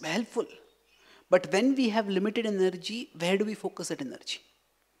it's helpful. But when we have limited energy, where do we focus that energy?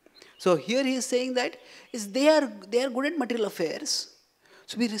 So here he is saying that they are good at material affairs,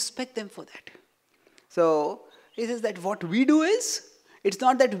 so we respect them for that. So he says that what we do is, it's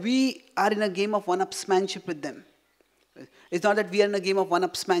not that we are in a game of one-upsmanship with them. It's not that we are in a game of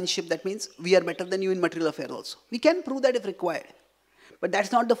one-upsmanship, that means we are better than you in material affairs also. We can prove that if required. But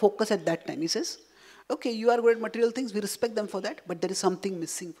that's not the focus at that time. He says, okay, you are good at material things, we respect them for that, but there is something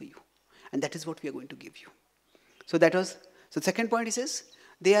missing for you. And that is what we are going to give you. So the second point he says,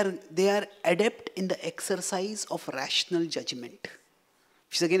 they are adept in the exercise of rational judgment.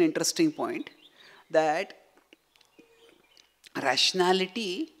 Which is again an interesting point, that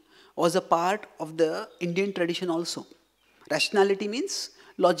rationality was a part of the Indian tradition also. Rationality means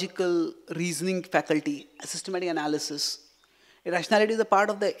logical reasoning faculty, systematic analysis. Rationality is a part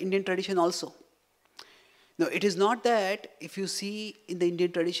of the Indian tradition also. No, it is not that if you see in the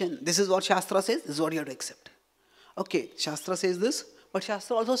Indian tradition, this is what Shastra says, this is what you have to accept. Okay, Shastra says this, but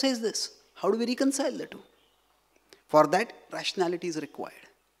Shastra also says this. How do we reconcile the two? For that, rationality is required.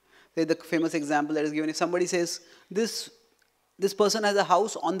 Say the famous example that is given, if somebody says, this person has a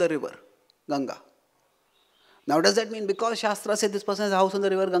house on the river, Ganga. Now does that mean because Shastra said this person has a house on the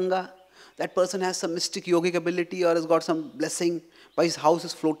river Ganga, that person has some mystic yogic ability or has got some blessing by his house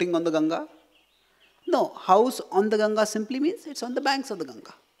is floating on the Ganga? No, house on the Ganga simply means it's on the banks of the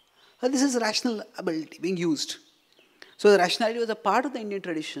Ganga. So this is rational ability being used. So the rationality was a part of the Indian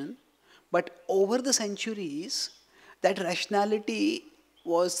tradition, but over the centuries, that rationality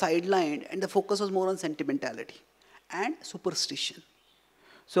was sidelined and the focus was more on sentimentality and superstition.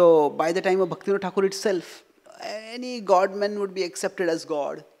 So by the time of Bhaktivinoda Thakur itself, any godman would be accepted as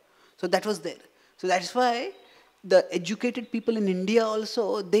God. So that was there. So that's why the educated people in India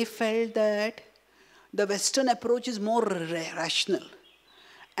also, they felt that the Western approach is more rational.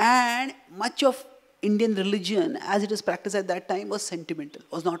 And much of Indian religion, as it is practiced at that time, was sentimental,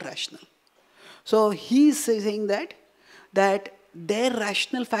 was not rational. So he is saying that their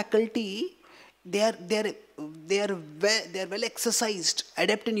rational faculty, they are well exercised,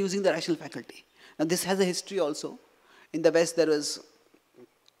 adept in using the rational faculty. Now this has a history also. In the West there was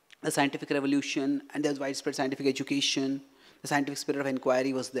the scientific revolution, and there was widespread scientific education. The scientific spirit of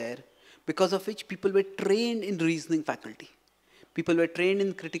inquiry was there, because of which people were trained in reasoning faculty. People were trained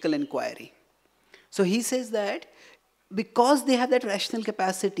in critical inquiry. So he says that because they have that rational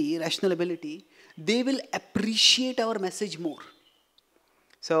capacity, rational ability, they will appreciate our message more.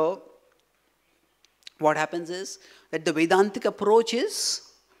 So what happens is that the Vedantic approach is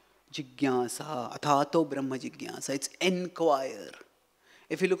jigyasa, athato brahma jigyasa. It's inquire.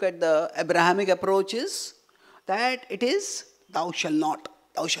 If you look at the Abrahamic approaches, that it is thou shalt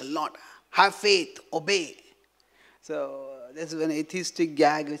not, have faith, obey. So this is an atheistic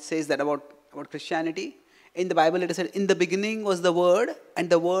gag which says that about Christianity. In the Bible it is said, in the beginning was the Word, and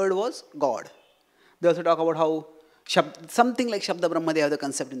the Word was God. They also talk about how something like Shabda Brahma, they have the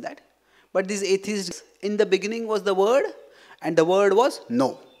concept in that. But these atheists, in the beginning was the Word, and the Word was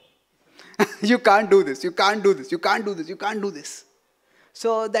no. You can't do this, you can't do this, you can't do this, you can't do this.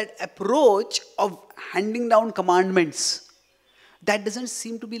 So that approach of handing down commandments, that doesn't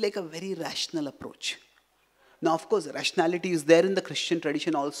seem to be like a very rational approach. Now, of course, rationality is there in the Christian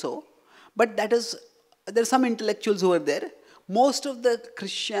tradition also, but there are some intellectuals who are there. Most of the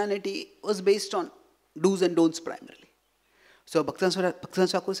Christianity was based on do's and don'ts primarily. So Bhaktisiddhanta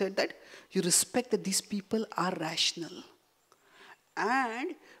Saraswati said that you respect that these people are rational.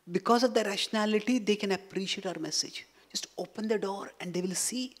 And because of their rationality, they can appreciate our message. Just open the door and they will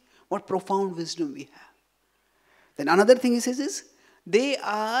see what profound wisdom we have. Then another thing he says is, they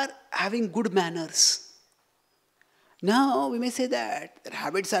are having good manners. Now, we may say that their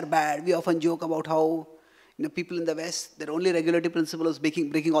habits are bad. We often joke about how people in the West, their only regulatory principle is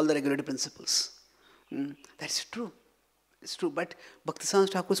breaking all the regulatory principles. That's true. It's true. But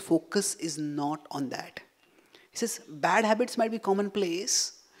Bhaktisiddhanta Thakur's focus is not on that. He says bad habits might be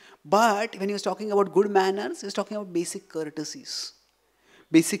commonplace, but when he was talking about good manners, he was talking about basic courtesies.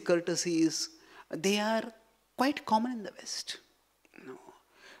 Basic courtesies, they are quite common in the West.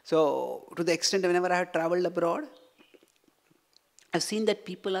 So, to the extent that whenever I have traveled abroad, I've seen that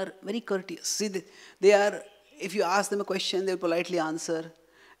people are very courteous. See, they are, if you ask them a question, they will politely answer.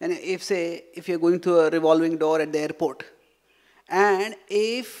 And if you're going to a revolving door at the airport, and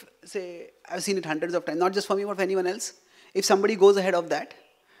if, say, I've seen it hundreds of times, not just for me, but for anyone else, if somebody goes ahead and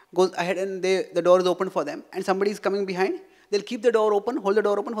the door is open for them, and somebody is coming behind, they'll keep the door open, hold the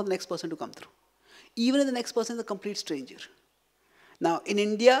door open for the next person to come through. Even if the next person is a complete stranger. Now, in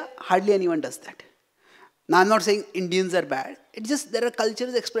India, hardly anyone does that. Now, I'm not saying Indians are bad. It's just there are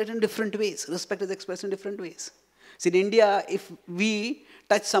cultures expressed in different ways. Respect is expressed in different ways. See, in India, if we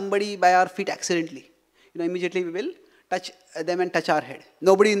touch somebody by our feet accidentally, immediately we will touch them and touch our head.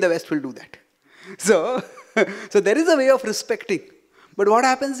 Nobody in the West will do that. So there is a way of respecting. But what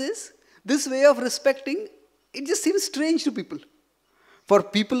happens is, this way of respecting, it just seems strange to people. For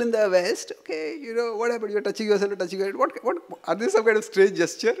people in the West, okay, what happened? You're touching yourself, touching your head. What are there some kind of strange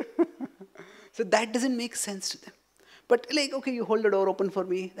gesture? So that doesn't make sense to them. But like, okay, you hold the door open for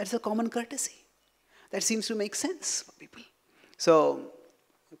me. That's a common courtesy. That seems to make sense for people. So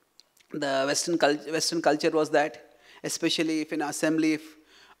the Western culture was that, especially if in an assembly,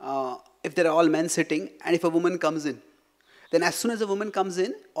 if there are all men sitting, and if a woman comes in, then as soon as a woman comes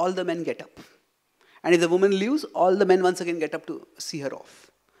in, all the men get up. And if the woman leaves, all the men once again get up to see her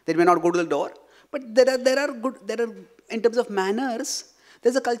off. They may not go to the door, but there are in terms of manners,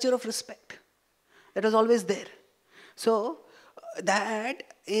 there's a culture of respect that was always there. So that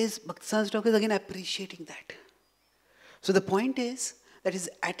is, Bhaktisiddhanta Thakur is again appreciating that. So the point is that his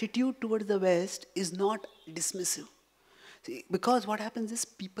attitude towards the West is not dismissive. See, because what happens is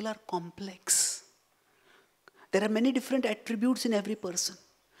people are complex. There are many different attributes in every person.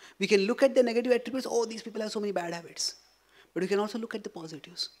 We can look at the negative attributes, oh, these people have so many bad habits. But we can also look at the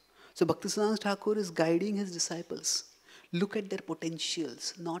positives. So Bhaktisiddhanta Thakur is guiding his disciples. Look at their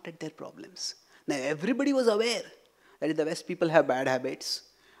potentials, not at their problems. Now, everybody was aware that in the West people have bad habits,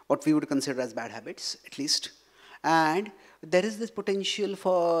 what we would consider as bad habits, at least. And there is this potential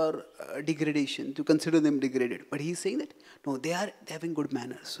for degradation, to consider them degraded. But he's saying that, no, they're having good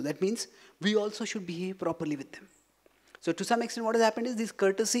manners. So that means we also should behave properly with them. So to some extent what has happened is these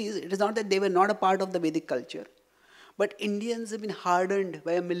courtesies, it is not that they were not a part of the Vedic culture, but Indians have been hardened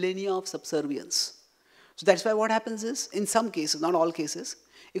by a millennia of subservience. So that's why what happens is, in some cases, not all cases,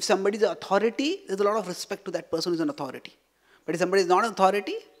 if somebody is an authority, there's a lot of respect to that person who is an authority. But if somebody is not an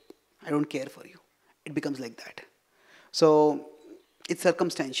authority, I don't care for you. It becomes like that. So it's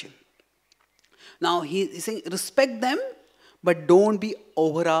circumstantial. Now he's saying respect them, but don't be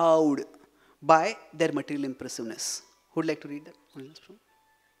overawed by their material impressiveness. Who would like to read that?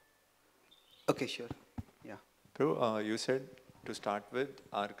 Okay, sure. Yeah. Prabhu, you said to start with,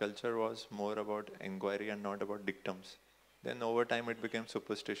 our culture was more about inquiry and not about dictums. Then over time it became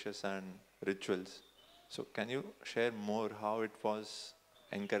superstitious and rituals. So can you share more how it was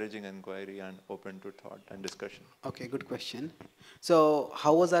encouraging inquiry and open to thought and discussion? Okay, good question. So,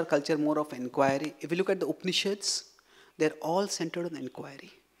 how was our culture more of inquiry? If you look at the Upanishads, they're all centered on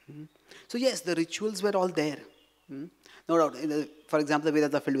inquiry. So, yes, the rituals were all there. No doubt. For example, the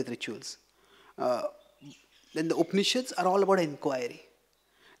Vedas are filled with rituals. Uh, then the Upanishads are all about inquiry.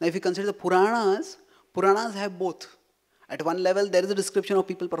 Now, if you consider the Puranas, Puranas have both. At one level, there is a description of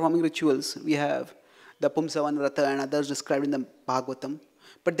people performing rituals. We have the Pumsavan Vrata and others described in the Bhagavatam.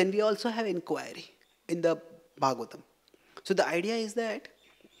 But then we also have inquiry in the Bhagavatam. So the idea is that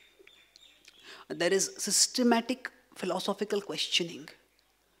there is systematic philosophical questioning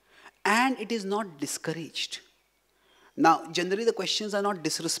and it is not discouraged. Now, generally the questions are not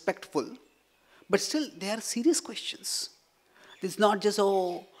disrespectful, but still they are serious questions. It's not just,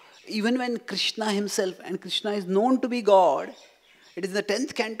 oh, even when Krishna himself, and Krishna is known to be God, it is the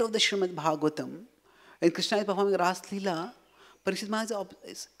 10th canto of the Srimad Bhagavatam, when Krishna is performing Ras Leela,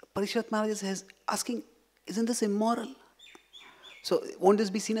 Parishrat Maharaj is asking, isn't this immoral? So won't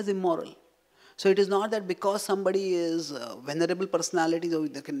this be seen as immoral? So it is not that because somebody is a venerable personality,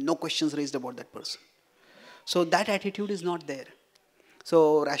 there can no questions raised about that person. So that attitude is not there.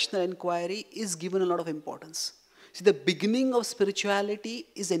 So rational inquiry is given a lot of importance. See, the beginning of spirituality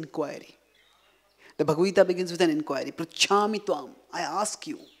is inquiry. The Bhagavad Gita begins with an inquiry. Pruchhami tvam, I ask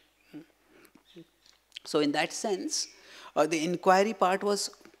you. So in that sense, the inquiry part was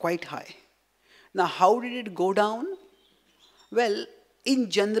quite high. Now, how did it go down? Well,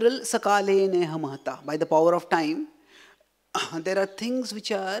 in general, sakale neha mahata, by the power of time, there are things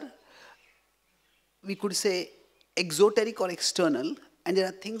which are, we could say, exoteric or external, and there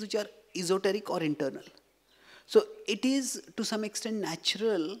are things which are esoteric or internal. So it is to some extent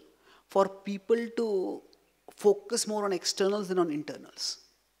natural for people to focus more on externals than on internals.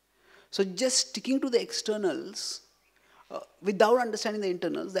 So just sticking to the externals without understanding the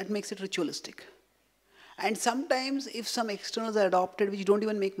internals, that makes it ritualistic. And sometimes if some externals are adopted which don't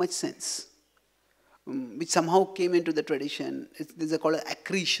even make much sense, which somehow came into the tradition, these are called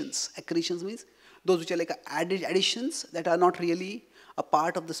accretions. Accretions means those which are like added additions that are not really a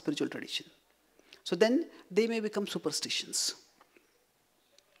part of the spiritual tradition. So then they may become superstitions.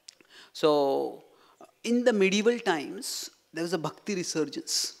 So in the medieval times, there was a bhakti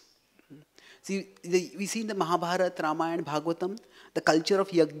resurgence. See, we see in the Mahabharata, Ramayana, Bhagavatam, the culture of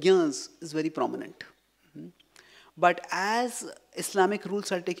yajnas is very prominent. But as Islamic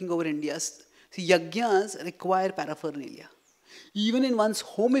rules are taking over India, see, yajnas require paraphernalia. Even in one's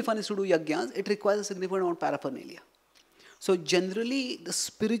home, if one is to do yajnas, it requires a significant amount of paraphernalia. So generally, the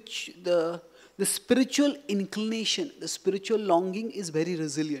spiritual inclination, the spiritual longing is very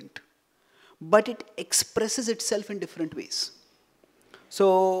resilient. But it expresses itself in different ways.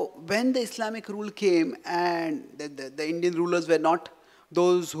 So when the Islamic rule came and the Indian rulers were not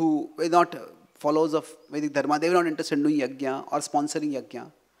those who were not followers of Vedic Dharma, they were not interested in doing yajna or sponsoring yajna.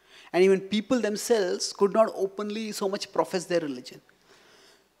 And even people themselves could not openly so much profess their religion.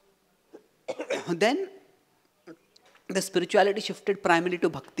 Then the spirituality shifted primarily to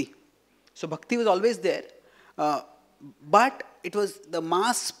bhakti. So bhakti was always there, but it was the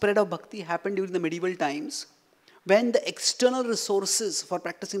mass spread of bhakti happened during the medieval times when the external resources for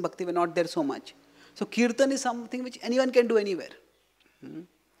practicing bhakti were not there so much. So kirtan is something which anyone can do anywhere.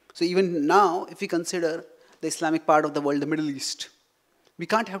 So even now, if we consider the Islamic part of the world, the Middle East, we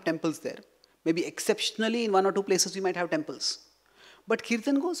can't have temples there. Maybe exceptionally in one or two places we might have temples. But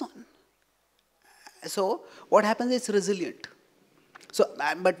kirtan goes on. So what happens is it's resilient. So,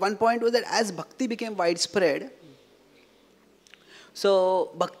 but one point was that as bhakti became widespread,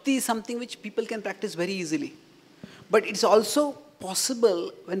 so bhakti is something which people can practice very easily. But it's also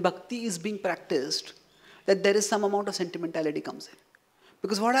possible when bhakti is being practiced that there is some amount of sentimentality comes in.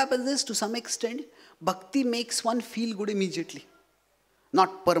 Because what happens is, to some extent, bhakti makes one feel good immediately.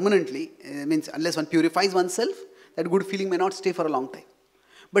 Not permanently, means unless one purifies oneself, that good feeling may not stay for a long time.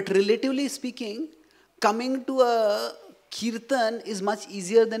 But relatively speaking, coming to a kirtan is much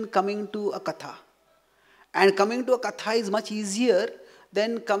easier than coming to a katha. And coming to a katha is much easier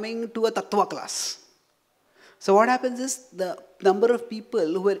than coming to a tattva class. So what happens is, the number of people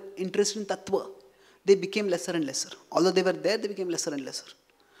who were interested in tattva, they became lesser and lesser. Although they were there, they became lesser and lesser.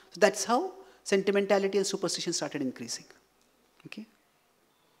 So that's how sentimentality and superstition started increasing. Okay?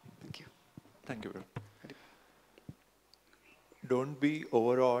 Thank you. Thank you, bro. Don't be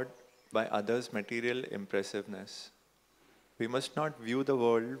overawed by others' material impressiveness. We must not view the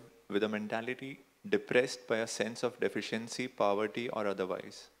world with a mentality depressed by a sense of deficiency, poverty, or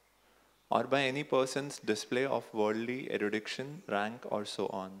otherwise, or by any person's display of worldly erudition, rank, or so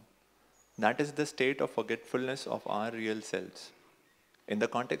on. That is the state of forgetfulness of our real selves. In the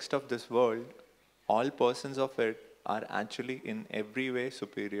context of this world, all persons of it are actually in every way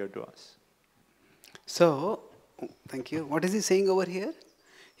superior to us. So, thank you. What is he saying over here?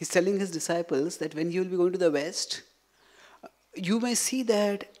 He's telling his disciples that when you will be going to the West, you may see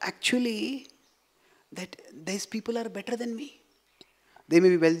that actually that these people are better than me. They may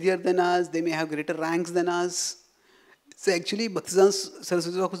be wealthier than us, they may have greater ranks than us. So actually Bhaktisiddhanta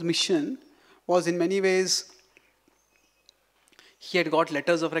Saraswati Thakur's mission was in many ways, he had got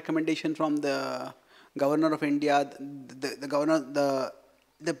letters of recommendation from the governor of India, the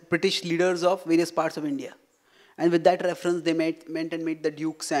British leaders of various parts of India. And with that reference, they met and met the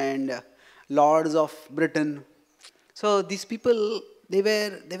dukes and lords of Britain. So these people, they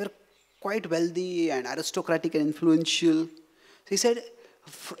were quite wealthy and aristocratic and influential. So he said,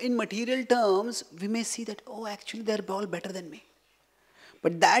 in material terms, we may see that, oh, actually they're all better than me.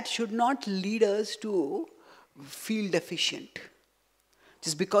 But that should not lead us to feel deficient.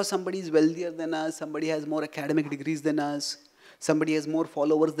 Just because somebody is wealthier than us, somebody has more academic degrees than us, somebody has more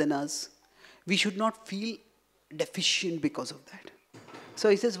followers than us, we should not feel deficient because of that. So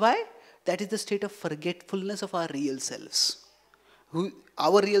he says, why? That is the state of forgetfulness of our real selves.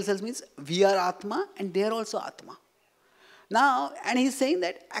 Our real selves means we are Atma and they are also Atma. Now, and he's saying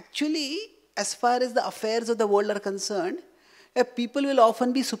that actually, as far as the affairs of the world are concerned, people will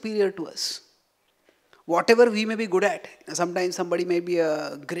often be superior to us. Whatever we may be good at, sometimes somebody may be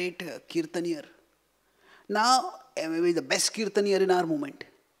a great kirtanier. Now, maybe the best kirtanier in our movement.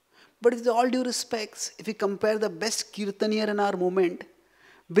 But with all due respects, if we compare the best kirtanier in our movement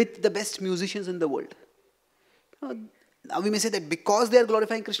with the best musicians in the world, now we may say that because they are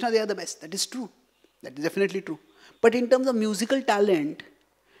glorifying Krishna, they are the best. That is true. That is definitely true. But in terms of musical talent,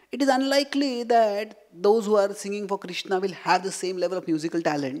 it is unlikely that those who are singing for Krishna will have the same level of musical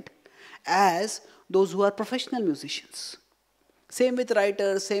talent as those who are professional musicians. Same with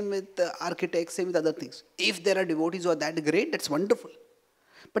writers, same with architects, same with other things. If there are devotees who are that great, that's wonderful.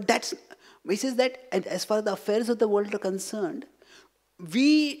 But he says that as far as the affairs of the world are concerned,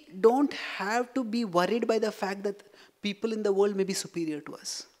 we don't have to be worried by the fact that people in the world may be superior to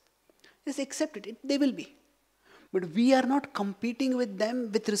us. Just accept it. They will be. But we are not competing with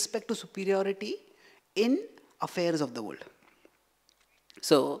them with respect to superiority in affairs of the world.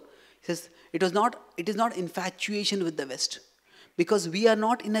 So, he says, it is not infatuation with the West. Because we are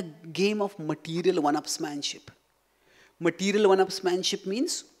not in a game of material one-upsmanship. Material one-upsmanship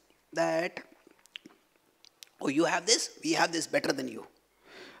means that, oh, you have this, we have this better than you.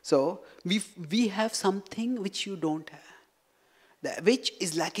 So, we have something which you don't have. Which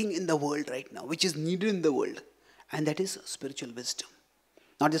is lacking in the world right now, which is needed in the world. And that is spiritual wisdom.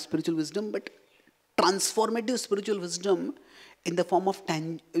 Not just spiritual wisdom, but transformative spiritual wisdom in the form of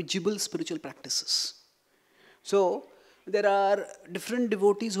tangible spiritual practices. So, there are different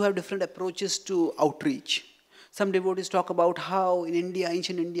devotees who have different approaches to outreach. Some devotees talk about how in India,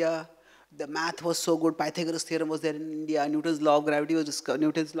 ancient India, the math was so good, Pythagoras' theorem was there in India, Newton's law of gravity was discovered,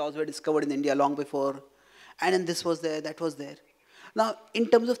 Newton's laws were discovered in India long before, and then this was there, that was there. Now, in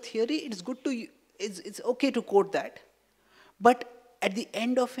terms of theory, it's good to, it's okay to quote that. But at the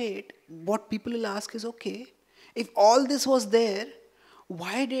end of it, what people will ask is, okay, if all this was there,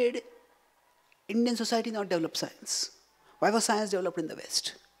 why did Indian society not develop science? Why was science developed in the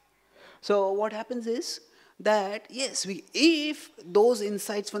West? So what happens is that, yes, if those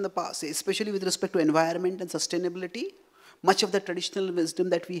insights from the past, especially with respect to environment and sustainability, much of the traditional wisdom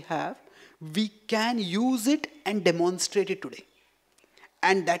that we have, we can use it and demonstrate it today.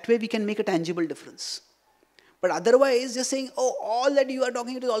 And that way we can make a tangible difference. But otherwise, just saying, oh, all that you are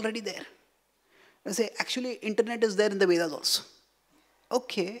talking about is already there. And say, actually, internet is there in the Vedas also.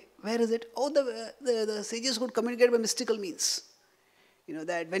 Okay, where is it? Oh, the sages could communicate by mystical means. You know,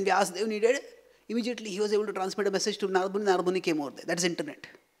 that when Vyasadeva needed, immediately he was able to transmit a message to Narada, Narada came over there. That's internet.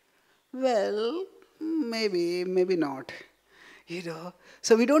 Well, maybe not. You know,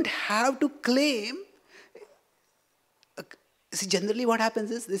 so we don't have to claim. See, generally what happens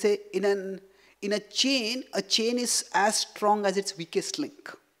is, they say in a chain is as strong as its weakest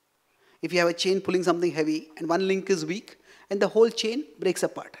link. If you have a chain pulling something heavy and one link is weak, and the whole chain breaks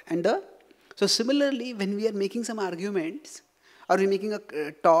apart. So similarly, when we are making some arguments, or we're making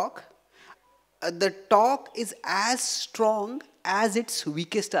a talk, the talk is as strong as its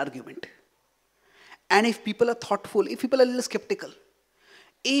weakest argument. And if people are thoughtful, if people are a little skeptical,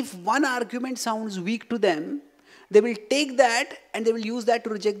 if one argument sounds weak to them, they will take that and they will use that to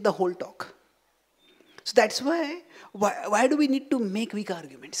reject the whole talk. So that's why do we need to make weak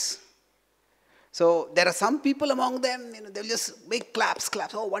arguments? So there are some people among them, they'll just make claps,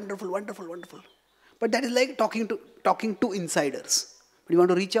 oh wonderful, wonderful, wonderful. But that is like talking to insiders. But you want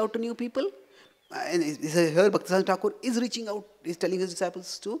to reach out to new people? And here Bhaktisiddhanta Thakur is reaching out, he's telling his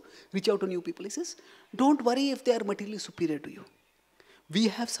disciples to reach out to new people. He says, don't worry if they are materially superior to you. We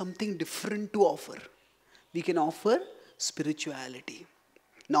have something different to offer. We can offer spirituality.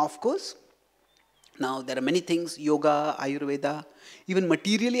 Now, of course, now there are many things, yoga, Ayurveda, even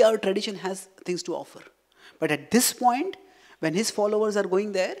materially our tradition has things to offer. But at this point, when his followers are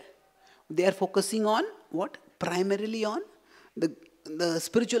going there, they are focusing on what? Primarily on the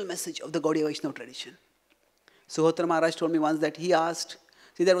spiritual message of the Gaudiya Vaishnava tradition. Suhotra Maharaj told me once that he asked,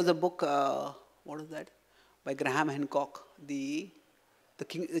 see there was a book, what was that? By Graham Hancock, the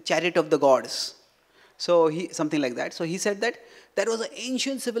Chariot of the Gods. So something like that. So he said that there was an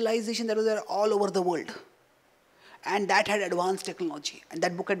ancient civilization that was there all over the world. And that had advanced technology. And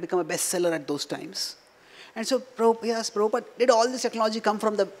that book had become a bestseller at those times. And so he asked Prabhupada, did all this technology come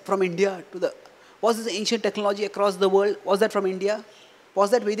from India to the... Was this ancient technology across the world? Was that from India? Was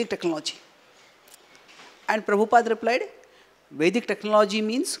that Vedic technology? And Prabhupada replied, Vedic technology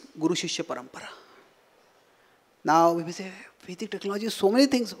means Guru Shishya Parampara. Now we may say, Vedic technology is so many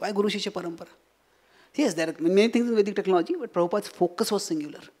things. Why Guru Shishya Parampara? Yes, there are many things in Vedic technology, but Prabhupada's focus was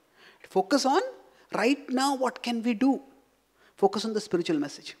singular. Focus on, right now, what can we do? Focus on the spiritual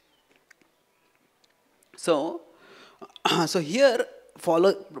message. So here,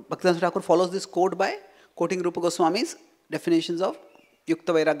 Bhaktisiddhanta Thakur follows this code by quoting Rupa Goswami's definitions of Yukta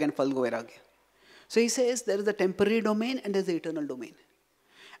Vairagya and Falgu Vairagya. So he says there is a temporary domain and there is the eternal domain.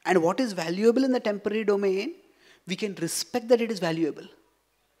 And what is valuable in the temporary domain, we can respect that it is valuable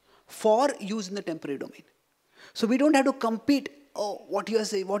for use in the temporary domain. So we don't have to compete, what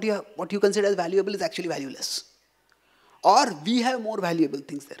you consider as valuable is actually valueless. Or we have more valuable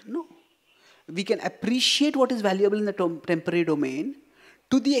things there. No. We can appreciate what is valuable in the temporary domain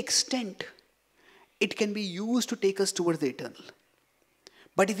to the extent it can be used to take us towards the eternal.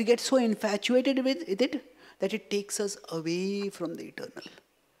 But if we get so infatuated with it that it takes us away from the eternal,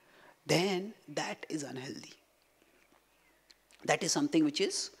 then that is unhealthy. That is something which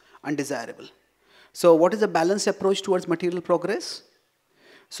is undesirable. So what is the balanced approach towards material progress?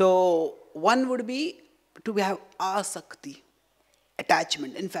 So one would be to have asakti,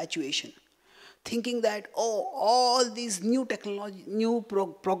 attachment, infatuation. Thinking that, all these new technology, new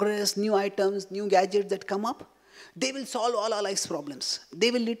progress, new items, new gadgets that come up, they will solve all our life's problems. They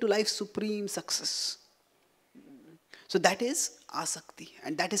will lead to life's supreme success. So that is asakti,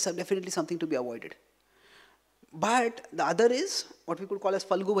 and that is definitely something to be avoided. But the other is what we could call as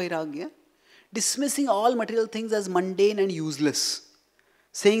Falgu Vairagya, dismissing all material things as mundane and useless,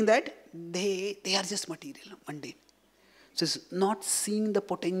 saying that they are just material, mundane. So it's not seeing the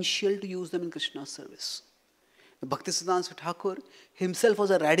potential to use them in Krishna's service. Bhaktisiddhanta Thakur himself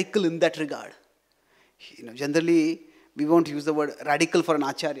was a radical in that regard. Generally, we won't use the word radical for an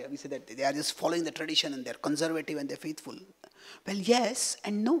acharya. We say that they are just following the tradition and they're conservative and they're faithful. Well, yes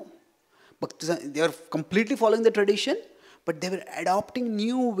and no. They are completely following the tradition, but they were adopting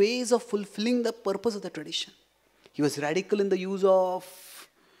new ways of fulfilling the purpose of the tradition. He was radical in the use of,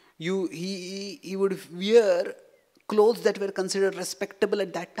 he would wear clothes that were considered respectable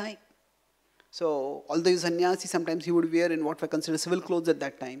at that time. So, although he was sannyasi, sometimes he would wear in what were considered civil clothes at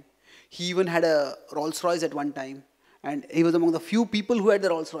that time. He even had a Rolls Royce at one time, and he was among the few people who had the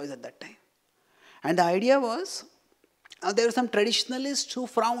Rolls Royce at that time. And the idea was, there were some traditionalists who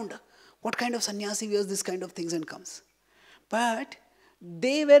frowned. What kind of sannyasi wears this kind of things and comes? But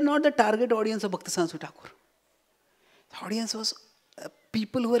they were not the target audience of Bhaktisiddhanta Thakur. The audience was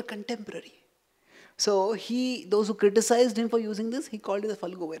people who were contemporary. So those who criticized him for using this, he called it a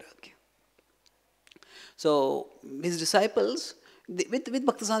Falgu Vairagya. So his disciples, with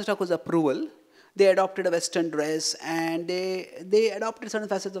Bhaktisiddhanta Thakur's approval, they adopted a Western dress and they adopted certain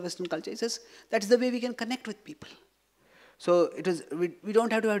facets of Western culture. He says, that's the way we can connect with people. So we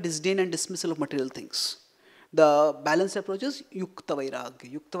don't have to have disdain and dismissal of material things. The balanced approach is Yukta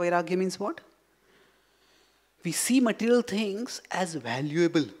Vairagya. Yukta Vairagya means what? We see material things as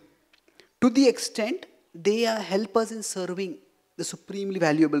valuable to the extent they help us in serving the supremely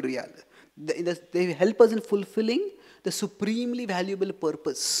valuable reality. They help us in fulfilling the supremely valuable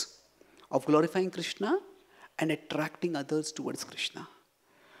purpose of glorifying Krishna and attracting others towards Krishna.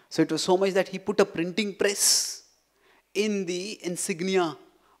 So it was so much that he put a printing press in the insignia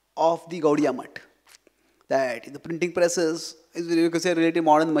of the Gaudiya Math. That the printing press is you could say a relatively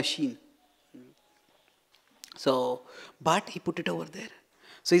modern machine. So, but he put it over there.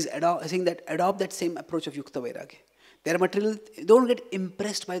 So he's saying that adopt that same approach of Yukta Vairagya. They are material, don't get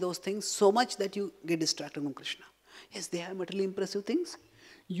impressed by those things so much that you get distracted from Krishna. Yes, they are materially impressive things.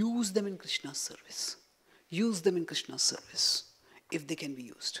 Use them in Krishna's service. Use them in Krishna's service, if they can be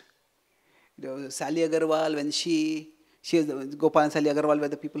used. Sally Agarwal, when she is Gopal and Sally Agarwal were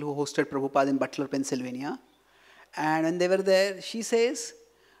the people who hosted Prabhupada in Butler, Pennsylvania. And when they were there, she says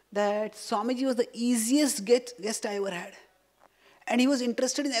that Swamiji was the easiest guest I ever had. And he was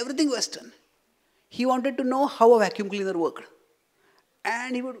interested in everything Western. He wanted to know how a vacuum cleaner worked.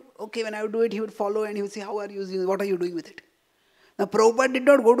 And he would, okay, when I would do it, he would follow and he would say, how are you using it? What are you doing with it? Now, Prabhupada did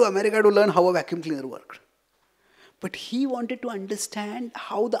not go to America to learn how a vacuum cleaner worked. But he wanted to understand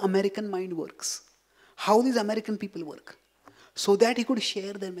how the American mind works, how these American people work, so that he could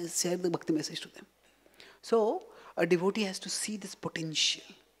share the bhakti message to them. So, a devotee has to see this potential.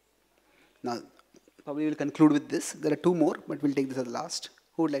 Now, probably we'll conclude with this. There are two more, but we'll take this as the last.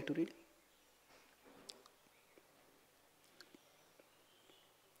 Who would like to read?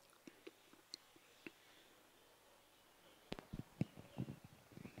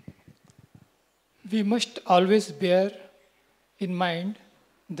 We must always bear in mind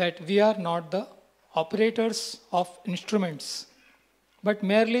that we are not the operators of instruments, but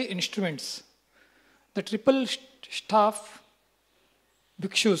merely instruments. The triple staff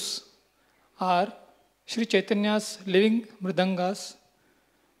bhikshus are Sri Chaitanya's living mridangas.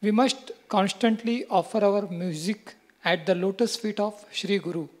 We must constantly offer our music at the lotus feet of Sri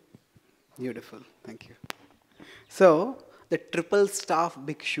Guru. Beautiful, thank you. So, the triple staff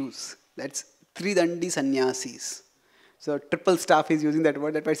bhikshus, that's three dandi sannyasis. So, triple staff is using that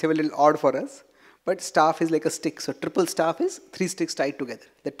word, that might seem a little odd for us, but staff is like a stick. So, triple staff is three sticks tied together.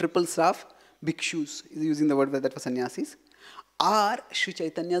 The triple staff bhikshus is using the word that for sannyasis, are Sri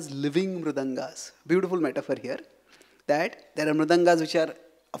Chaitanya's living mridangas. Beautiful metaphor here, that there are mridangas which are,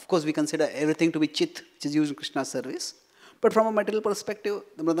 of course, we consider everything to be chit, which is used in Krishna's service. But from a material perspective,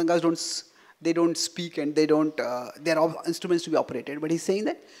 the mridangas don't speak and they are all instruments to be operated. But he's saying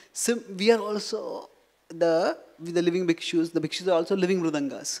that we are also the living bhikshus. The bhikshus are also living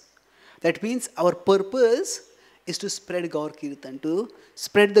mridangas. That means our purpose is to spread Gaur Kirtan, to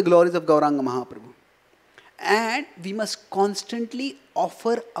spread the glories of Gauranga Mahaprabhu. And we must constantly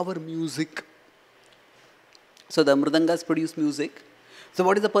offer our music. So the mridangas produce music. So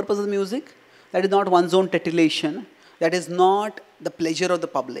what is the purpose of the music? That is not one's own titillation. That is not the pleasure of the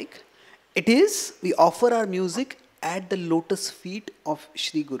public. It is, we offer our music at the lotus feet of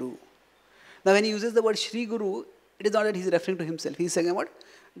Sri Guru. Now when he uses the word Sri Guru, it is not that he is referring to himself. He is saying about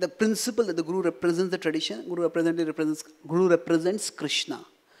the principle that the Guru represents the tradition, Guru represents Krishna.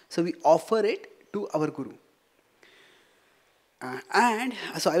 So we offer it to our Guru. And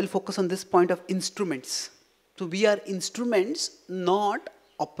so I will focus on this point of instruments. So we are instruments, not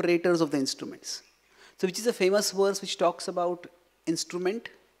operators of the instruments. So which is a famous verse which talks about instrument?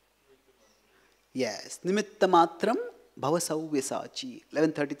 Yes, Nimitta Matram Bhavasau Vyasachi,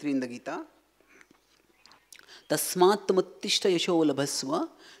 1133 in the Gita. Tasmat Muttishta Yasho Labhasva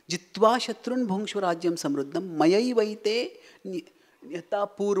Jitva Shatrun Bhungshvarajyam Samruddham Mayai Vaite Yata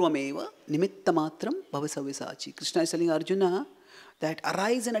Purvameva Nimitta Matram Bhavasau Vyasachi. Krishna is telling Arjuna that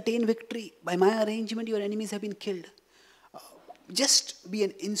arise and attain victory. By my arrangement, your enemies have been killed. Just be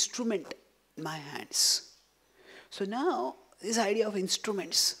an instrument in my hands. So now, this idea of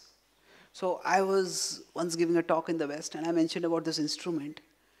instruments. So I was once giving a talk in the West and I mentioned about this instrument.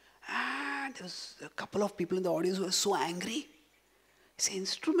 And there was a couple of people in the audience who were so angry. I say,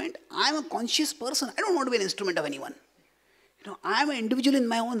 instrument? I'm a conscious person. I don't want to be an instrument of anyone. I'm an individual in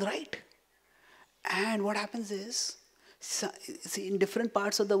my own right. And what happens is, see, in different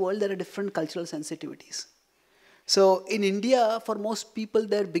parts of the world, there are different cultural sensitivities. So in India, for most people,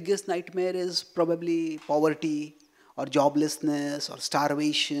 their biggest nightmare is probably poverty, or joblessness, or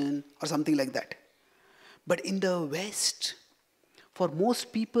starvation, or something like that. But in the West, for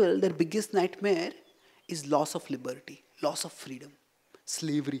most people, their biggest nightmare is loss of liberty, loss of freedom,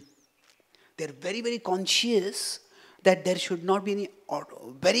 slavery. They're very, very conscious that there should not be any,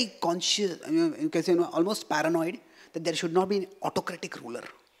 very conscious, you can say almost paranoid, that there should not be an autocratic ruler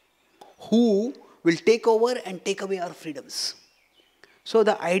who will take over and take away our freedoms. So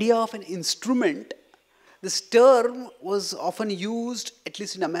the idea of an instrument, this term was often used, at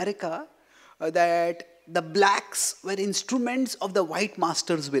least in America, that the blacks were instruments of the white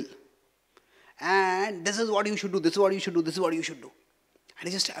master's will. And this is what you should do, this is what you should do, this is what you should do. And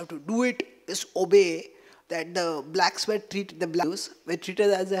you just have to do it, just obey, that the blacks were treated,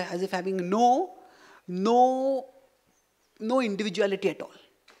 as if having no individuality at all.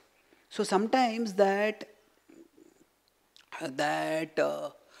 So sometimes that that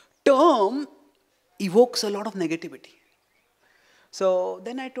term evokes a lot of negativity. So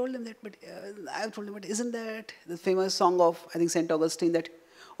then I told him that, but isn't that the famous song of, I think, St. Augustine, that,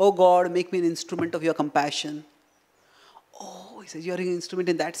 oh God, make me an instrument of your compassion. Oh, he says, you're an instrument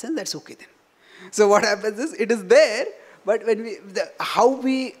in that sense, that's okay then. So what happens is, it is there, but when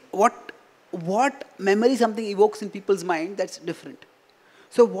what memory something evokes in people's mind, that's different.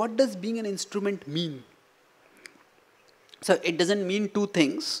 So what does being an instrument mean? So it doesn't mean two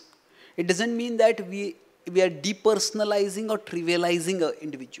things. It doesn't mean that we are depersonalizing or trivializing an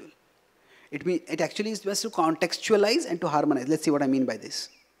individual. It actually is just to contextualize and to harmonize. Let's see what I mean by this.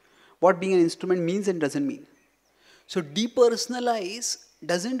 What being an instrument means and doesn't mean. So depersonalize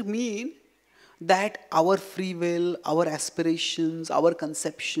doesn't mean that our free will, our aspirations, our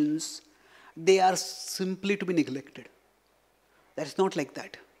conceptions, they are simply to be neglected. That's not like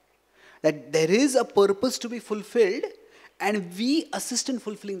that. That there is a purpose to be fulfilled and we assist in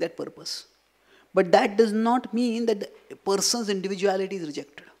fulfilling that purpose. But that does not mean that the person's individuality is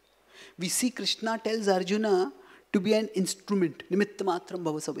rejected. We see Krishna tells Arjuna to be an instrument, nimitta matram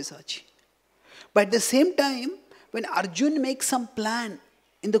bhava sabyasachi. But at the same time, when Arjuna makes some plan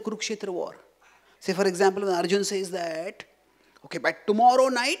in the Kurukshetra war, say for example, when Arjuna says that, okay, by tomorrow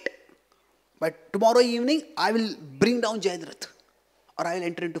night, by tomorrow evening, I will bring down Jayadratha, or I will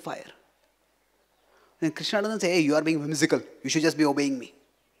enter into fire. Then Krishna doesn't say, hey, you are being whimsical, you should just be obeying me.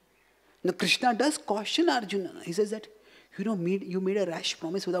 Now Krishna does caution Arjuna. He says that, you made a rash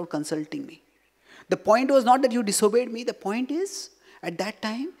promise without consulting me. The point was not that you disobeyed me. The point is, at that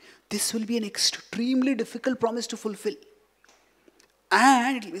time, this will be an extremely difficult promise to fulfill.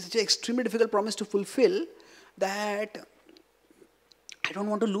 And it will be such an extremely difficult promise to fulfill that I don't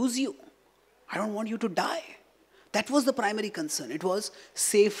want to lose you. I don't want you to die. That was the primary concern. It was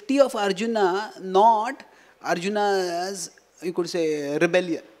safety of Arjuna, not Arjuna's, you could say,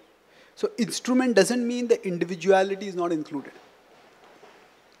 rebellion. So instrument doesn't mean the individuality is not included.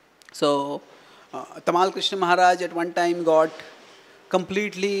 So Tamal Krishna Maharaj at one time got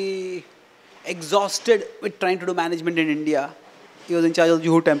completely exhausted with trying to do management in India. He was in charge of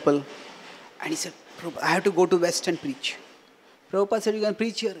Juhu temple. And he said, I have to go to West and preach. Prabhupada said, you can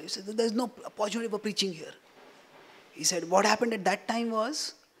preach here. He said, there's no opportunity for preaching here. He said, what happened at that time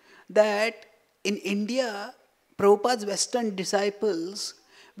was that in India, Prabhupada's Western disciples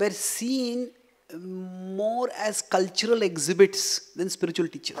were seen more as cultural exhibits than spiritual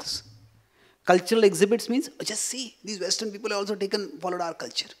teachers. Cultural exhibits means, just see, these Western people have also followed our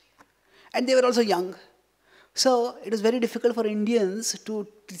culture. And they were also young. So it was very difficult for Indians to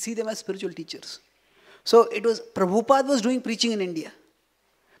see them as spiritual teachers. So it was, Prabhupada was doing preaching in India.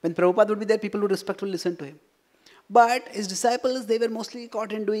 When Prabhupada would be there, people would respectfully listen to him. But his disciples, they were mostly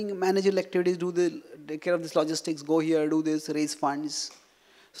caught in doing managerial activities, take care of this logistics, go here, do this, raise funds.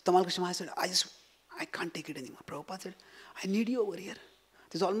 So Tamal Krishna Maharaj said, I can't take it anymore. Prabhupada said, I need you over here.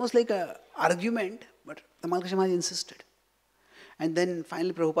 It's almost like an argument, but Tamal Krishna Maharaj insisted. And then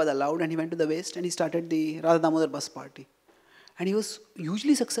finally Prabhupada allowed and he went to the West and he started the Radha Damodar bus party. And he was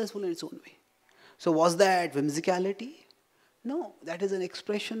hugely successful in its own way. So was that whimsicality? No, that is an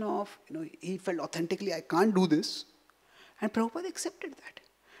expression of, he felt authentically, I can't do this. And Prabhupada accepted that.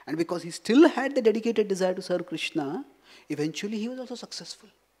 And because he still had the dedicated desire to serve Krishna, eventually he was also successful.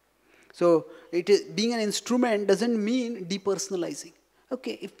 So being an instrument doesn't mean depersonalizing.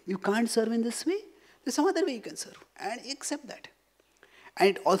 Okay, if you can't serve in this way, there's some other way you can serve. And accept that. And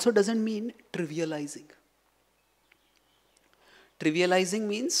it also doesn't mean trivializing. Trivializing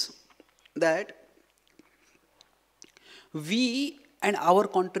means that we and our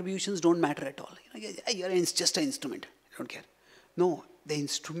contributions don't matter at all. You're just an instrument. I don't care. No, the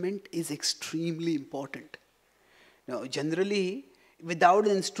instrument is extremely important. Generally, without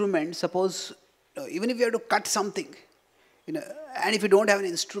an instrument, suppose, even if you have to cut something, and if you don't have an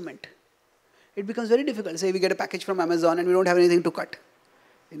instrument, it becomes very difficult. Say we get a package from Amazon and we don't have anything to cut.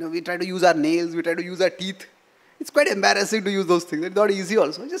 We try to use our nails, we try to use our teeth. It's quite embarrassing to use those things. It's not easy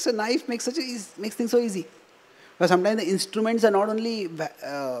also. Just a knife makes things so easy. But sometimes the instruments are not only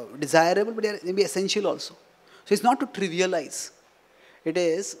desirable, but they may be essential also. So it's not to trivialize. It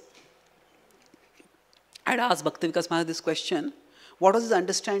is, I had asked Bhakti Vikas Maharaj this question, what was his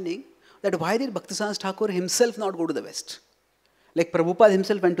understanding that why did Bhaktisiddhanta Thakur himself not go to the West? Like Prabhupada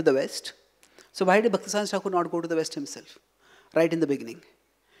himself went to the West. So why did Bhaktisiddhanta Thakur not go to the West himself? Right in the beginning.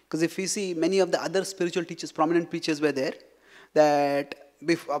 Because if we see many of the other spiritual teachers, prominent preachers were there, that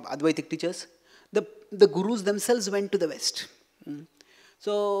Advaitic teachers, the gurus themselves went to the West.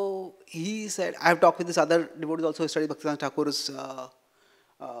 So he said, I have talked with this other devotee also who studied Bhaktisiddhanta Thakur's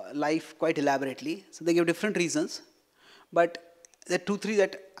life quite elaborately. So they give different reasons. But there are two, three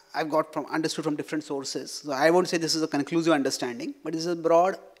that I've got from understood from different sources. So I won't say this is a conclusive understanding, but this is a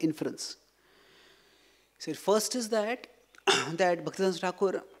broad inference. So first is that that Bhaktisiddhanta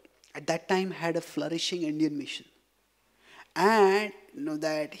Thakur at that time had a flourishing Indian mission, and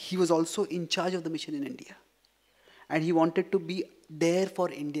that he was also in charge of the mission in India, and he wanted to be there for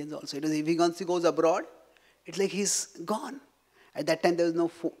Indians also. It is, if he goes abroad, it's like he's gone. At that time, there was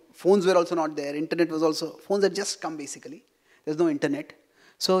no phones were also not there. Internet was also, phones had just come basically. There's no internet.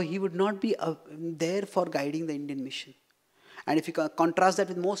 So he would not be there for guiding the Indian mission. And if you contrast that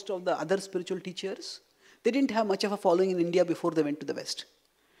with most of the other spiritual teachers, they didn't have much of a following in India before they went to the West.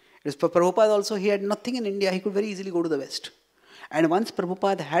 It was for Prabhupada also, he had nothing in India. He could very easily go to the West. And once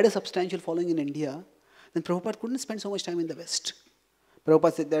Prabhupada had a substantial following in India, then Prabhupada couldn't spend so much time in the West.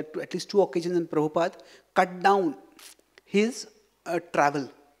 Prabhupada said that at least 2 occasions when Prabhupada cut down his travel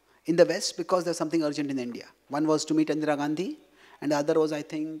in the West because there's something urgent in India. One was to meet Indira Gandhi, and the other was, I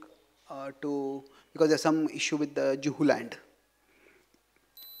think, because there's some issue with the Juhu land.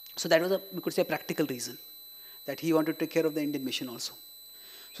 So that was we could say, a practical reason, that he wanted to take care of the Indian mission also.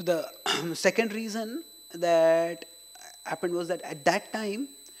 So the second reason that happened was that at that time,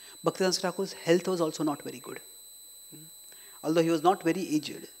 Bhaktisiddhanta Thakur's health was also not very good. Although he was not very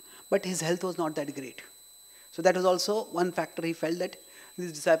aged, but his health was not that great. So that was also one factor. He felt that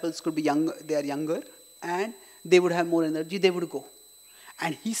these disciples could be young, they are younger, and they would have more energy, they would go.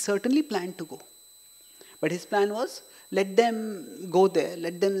 And he certainly planned to go. But his plan was, let them go there,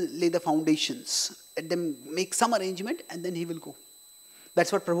 let them lay the foundations, let them make some arrangement, and then he will go.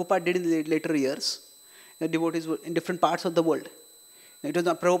 That's what Prabhupada did in the later years. The devotees were in different parts of the world. It was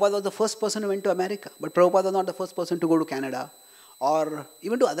not, Prabhupada was the first person who went to America, but Prabhupada was not the first person to go to Canada, or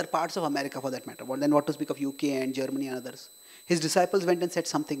even to other parts of America for that matter. Then what to speak of UK and Germany and others. His disciples went and set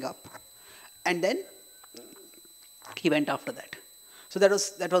something up. And then he went after that. So that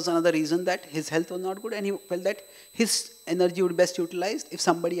was another reason that his health was not good, and he felt that his energy would be best utilized if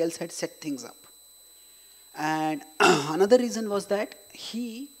somebody else had set things up. And another reason was that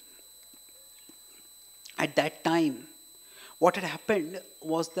he, at that time, what had happened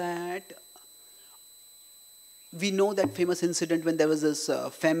was that we know that famous incident when there was this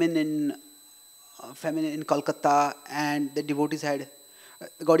famine in Kolkata, and the devotees had,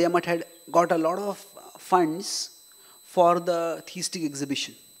 Gaudiya Math had got a lot of funds for the theistic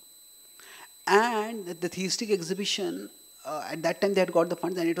exhibition. And the theistic exhibition, at that time they had got the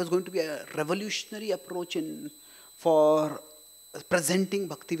funds, and it was going to be a revolutionary approach for presenting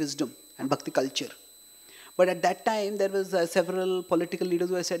bhakti wisdom and bhakti culture. But at that time there was several political leaders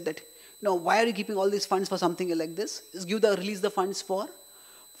who had said that, no, why are you keeping all these funds for something like this? Just release the funds for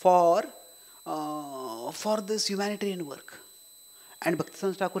this humanitarian work. And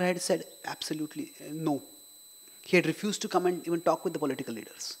Bhaktisiddhanta Thakur had said absolutely no. He had refused to come and even talk with the political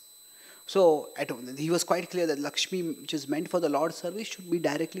leaders. So he was quite clear that Lakshmi, which is meant for the Lord's service, should be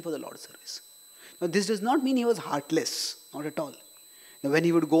directly for the Lord's service. Now this does not mean he was heartless, not at all. Now, when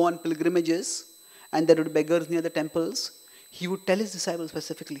he would go on pilgrimages and there would be beggars near the temples, he would tell his disciples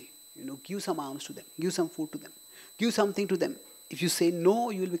specifically, give some alms to them, give some food to them, give something to them. If you say no,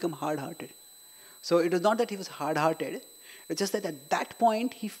 you will become hard-hearted. So it was not that he was hard-hearted, it's just that at that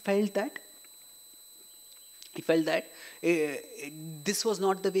point he felt that this was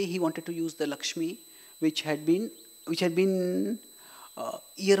not the way he wanted to use the Lakshmi, which had been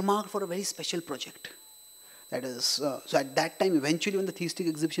earmarked for a very special project. That is, so at that time, eventually when the theistic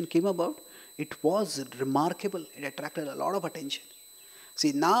exhibition came about, it was remarkable. It attracted a lot of attention.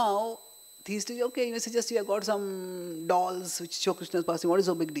 See, now, theistic, okay, you suggest you have got some dolls which show Krishna's passing. What is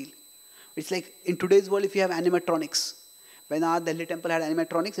so big deal? It's like in today's world, if you have animatronics. When our Delhi temple had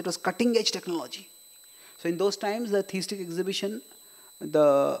animatronics, it was cutting edge technology. So in those times, the theistic exhibition, not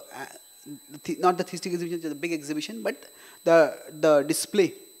the theistic exhibition, the big exhibition, but the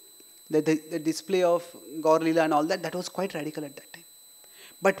display, the display of Gaur Leela and all that, that was quite radical at that time.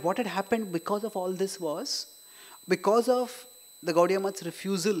 But what had happened because of all this was, because of the Gaudiya Math's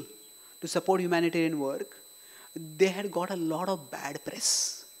refusal to support humanitarian work, they had got a lot of bad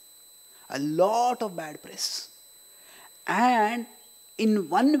press. A lot of bad press. And in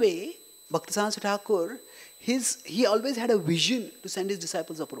one way, Bhaktisiddhanta Thakur, he always had a vision to send his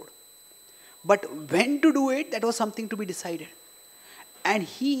disciples abroad. But when to do it, that was something to be decided. And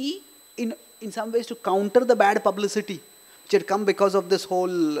he, in some ways to counter the bad publicity which had come because of this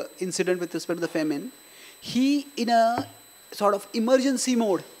whole incident with respect to the famine, he, in a sort of emergency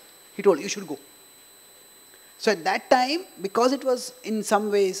mode, he told, you should go. So at that time, because it was in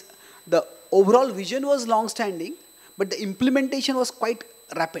some ways, the overall vision was long-standing, but the implementation was quite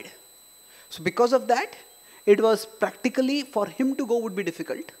rapid. So because of that, it was practically for him to go would be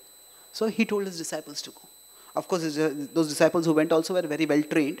difficult. So he told his disciples to go. Of course, those disciples who went also were very well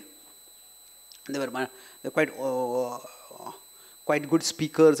trained. They were quite good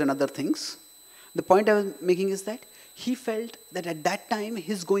speakers and other things. The point I was making is that he felt that at that time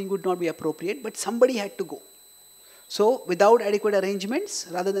his going would not be appropriate, but somebody had to go. So without adequate arrangements,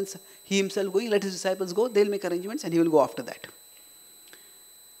 rather than he himself going, let his disciples go, they'll make arrangements and he will go after that.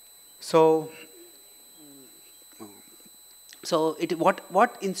 So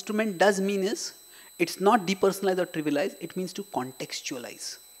what instrument does mean is, it's not depersonalize or trivialize, it means to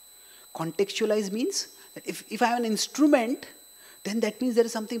contextualize. Contextualize means that if I have an instrument, then that means there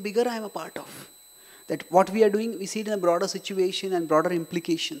is something bigger I am a part of. That what we are doing, we see it in a broader situation and broader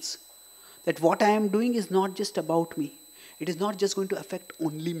implications. That what I am doing is not just about me. It is not just going to affect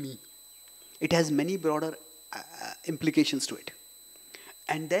only me. It has many broader implications to it.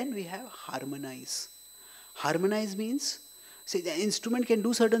 And then we have harmonize. Harmonize means, say the instrument can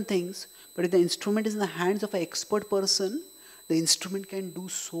do certain things, but if the instrument is in the hands of an expert person, the instrument can do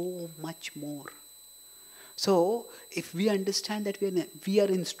so much more. So, if we understand that we are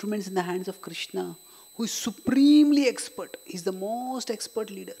instruments in the hands of Krishna, who is supremely expert, he is the most expert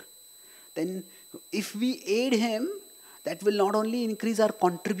leader, then if we aid him, that will not only increase our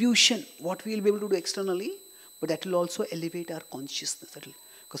contribution, what we will be able to do externally, but that will also elevate our consciousness.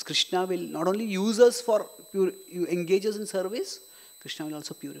 Because Krishna will not only use us for engage us in service, Krishna will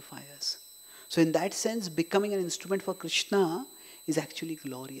also purify us. So in that sense, becoming an instrument for Krishna is actually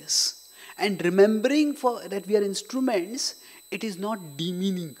glorious. And remembering that we are instruments, it is not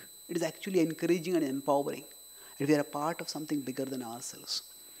demeaning. It is actually encouraging and empowering. And we are a part of something bigger than ourselves.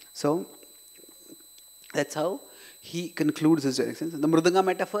 So that's how he concludes his directions. The Mridanga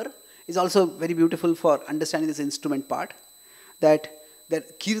metaphor is also very beautiful for understanding this instrument part. That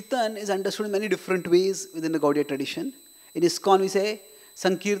Kirtan is understood in many different ways within the Gaudiya tradition. In ISKCON we say,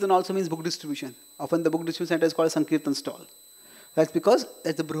 Sankirtan also means book distribution. Often the book distribution center is called a Sankirtan stall. That's because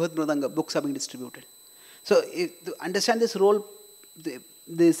that's the Bruhat Mridanga, books are being distributed. So to understand this role,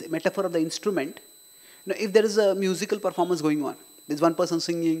 this metaphor of the instrument, if there is a musical performance going on, there's one person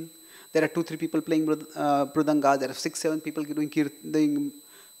singing, there are 2-3 people playing Mridanga, there are 6-7 people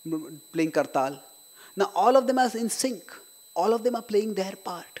playing Kartal. Now all of them are in sync. All of them are playing their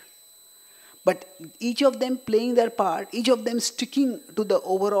part. But each of them playing their part, each of them sticking to the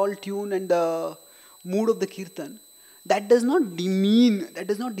overall tune and the mood of the Kirtan, that does not demean, that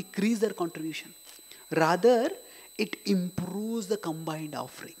does not decrease their contribution. Rather, it improves the combined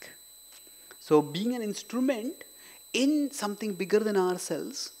offering. So being an instrument in something bigger than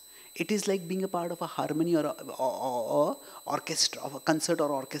ourselves, it is like being a part of a harmony or orchestra, of a concert or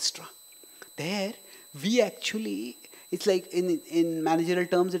orchestra. There, we actually, it's like in managerial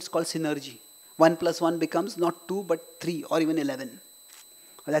terms, it's called synergy. 1 + 1 becomes not 2 but 3 or even 11.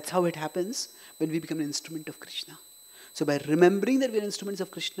 That's how it happens when we become an instrument of Krishna. So by remembering that we are instruments of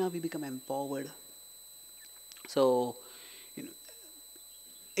Krishna, we become empowered. So,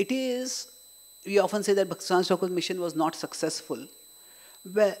 it is, we often say that Bhaktisiddhanta Saraswati's mission was not successful.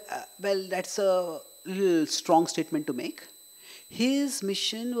 Well, that's a little strong statement to make. His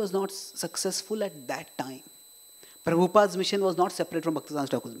mission was not successful at that time. Prabhupada's mission was not separate from Bhaktisiddhanta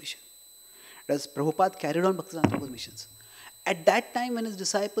Saraswati's mission. As Prabhupada carried on Bhaktisiddhanta Saraswati's missions. At that time when his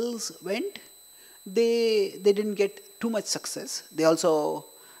disciples went, they didn't get too much success.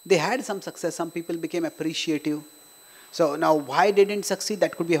 They had some success. Some people became appreciative. So now why they didn't succeed,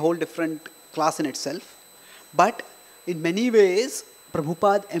 that could be a whole different class in itself. But in many ways,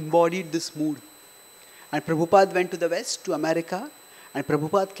 Prabhupada embodied this mood. And Prabhupada went to the West, to America, and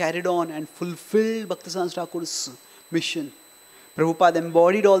Prabhupada carried on and fulfilled Bhaktisiddhanta Thakur's mission. Prabhupada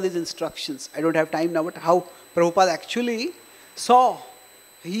embodied all these instructions. I don't have time now, but how Prabhupada actually saw,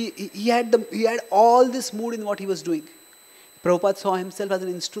 he had all this mood in what he was doing. Prabhupada saw himself as an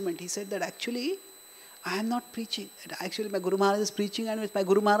instrument. He said that actually, I am not preaching. Actually, my Guru Maharaj is preaching, and my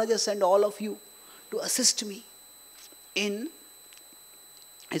Guru Maharaj has sent all of you to assist me in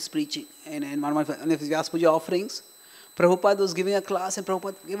his preaching. In one of his Vyas Puja offerings, Prabhupada was giving a class, and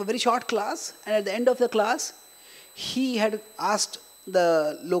Prabhupada gave a very short class, and at the end of the class, he had asked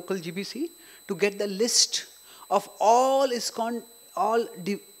the local GBC to get the list of all ISKCON, all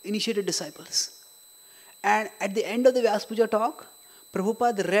initiated disciples. And at the end of the Vyas Puja talk,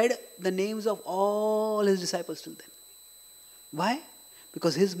 Prabhupada read the names of all his disciples till then. Why?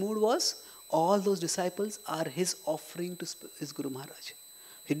 Because his mood was, all those disciples are his offering to his Guru Maharaj.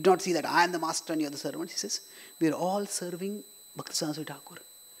 He did not see that I am the master and you are the servant. He says, we are all serving Bhaktisiddhanta Saraswati Thakura.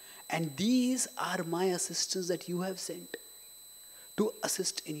 And these are my assistants that you have sent to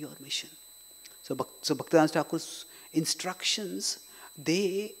assist in your mission. So Bhaktisiddhanta Thakur's instructions,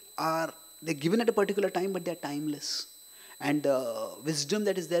 they're given at a particular time, but they're timeless. And the wisdom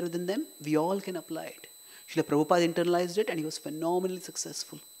that is there within them, we all can apply it. Srila Prabhupada internalized it and he was phenomenally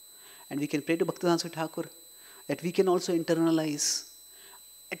successful. And we can pray to Bhaktisiddhanta Thakur that we can also internalize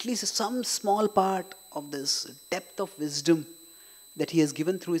at least some small part of this depth of wisdom that he has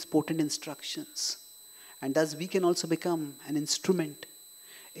given through his potent instructions. And thus we can also become an instrument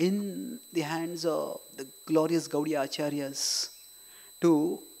in the hands of the glorious Gaudiya Acharyas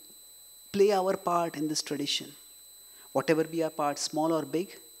to play our part in this tradition. Whatever be our part, small or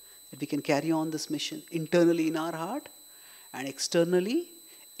big, that we can carry on this mission internally in our heart and externally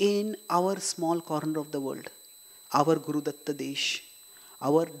in our small corner of the world, our Guru Datta Desh,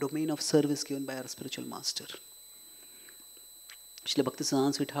 our domain of service given by our spiritual master. Srila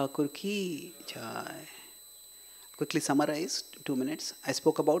Bhaktisiddhanta Saraswati Thakura ki jai. Quickly summarize, 2 minutes. I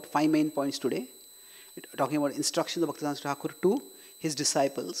spoke about 5 main points today, talking about instructions of Bhaktisiddhanta Saraswati Thakur to his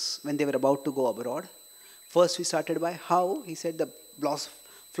disciples when they were about to go abroad. First, we started by how he said the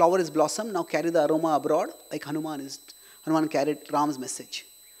flower is blossom, now carry the aroma abroad, like Hanuman carried Ram's message.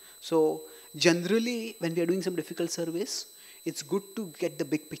 So, generally, when we are doing some difficult service, it's good to get the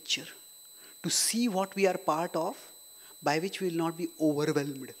big picture, to see what we are part of, by which we will not be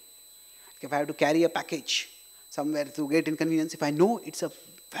overwhelmed. If I have to carry a package somewhere to get inconvenience, if I know it's a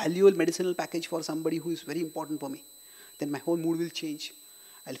valuable medicinal package for somebody who is very important for me, then my whole mood will change.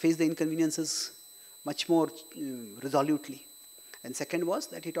 I'll face the inconveniences much more resolutely. And second was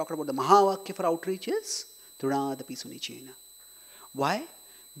that he talked about the Mahavakya for outreach is Trunadapi Sunichena. Why?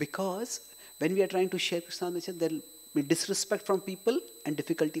 Because when we are trying to share Krishna message, there will be disrespect from people and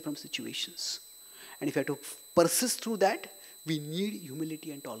difficulty from situations. And if we have to persist through that, we need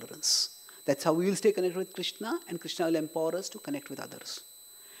humility and tolerance. That's how we will stay connected with Krishna, and Krishna will empower us to connect with others.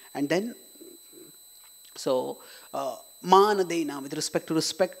 And then, so, Manadena, with respect to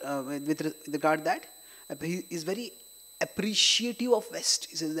with regard that, he is very appreciative of West.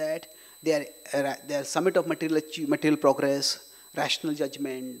 He says that they are summit of material progress, rational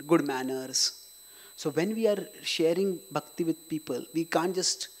judgment, good manners. So when we are sharing bhakti with people, we can't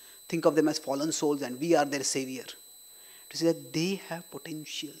just think of them as fallen souls and we are their savior. To say that they have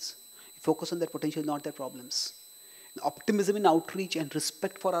potentials. Focus on their potential, not their problems. Optimism in outreach and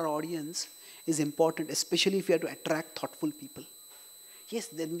respect for our audience is important, especially if we have to attract thoughtful people. Yes,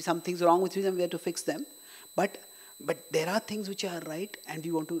 there may be some things wrong with them and we have to fix them. But there are things which are right and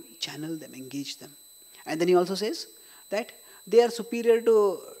we want to channel them, engage them. And then he also says that they are superior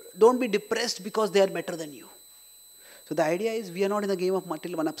to, don't be depressed because they are better than you. So the idea is we are not in the game of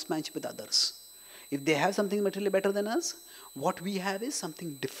material one-upsmanship with others. If they have something materially better than us, what we have is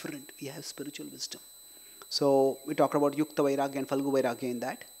something different. We have spiritual wisdom. So we talked about Yukta Vairagya and Falgu Vairagya in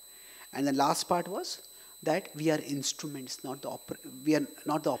that. And the last part was that we are instruments, we are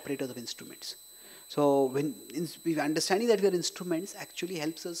not the operators of instruments. So when understanding that we are instruments actually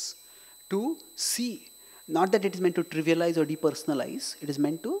helps us to see, not that it is meant to trivialize or depersonalize, it is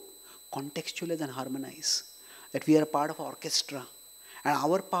meant to contextualize and harmonize. That we are a part of an orchestra. And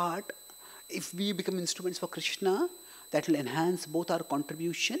our part, if we become instruments for Krishna, that will enhance both our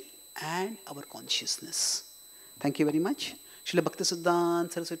contribution and our consciousness. Thank you very much. Srila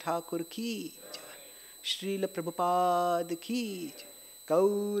Bhaktisiddhanta Saraswati Thakura ki jai. Srila Prabhupada ki jai.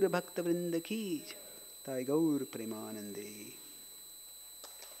 Gaur Bhakta Vrinda ki jai. Thai Gaur Premanande.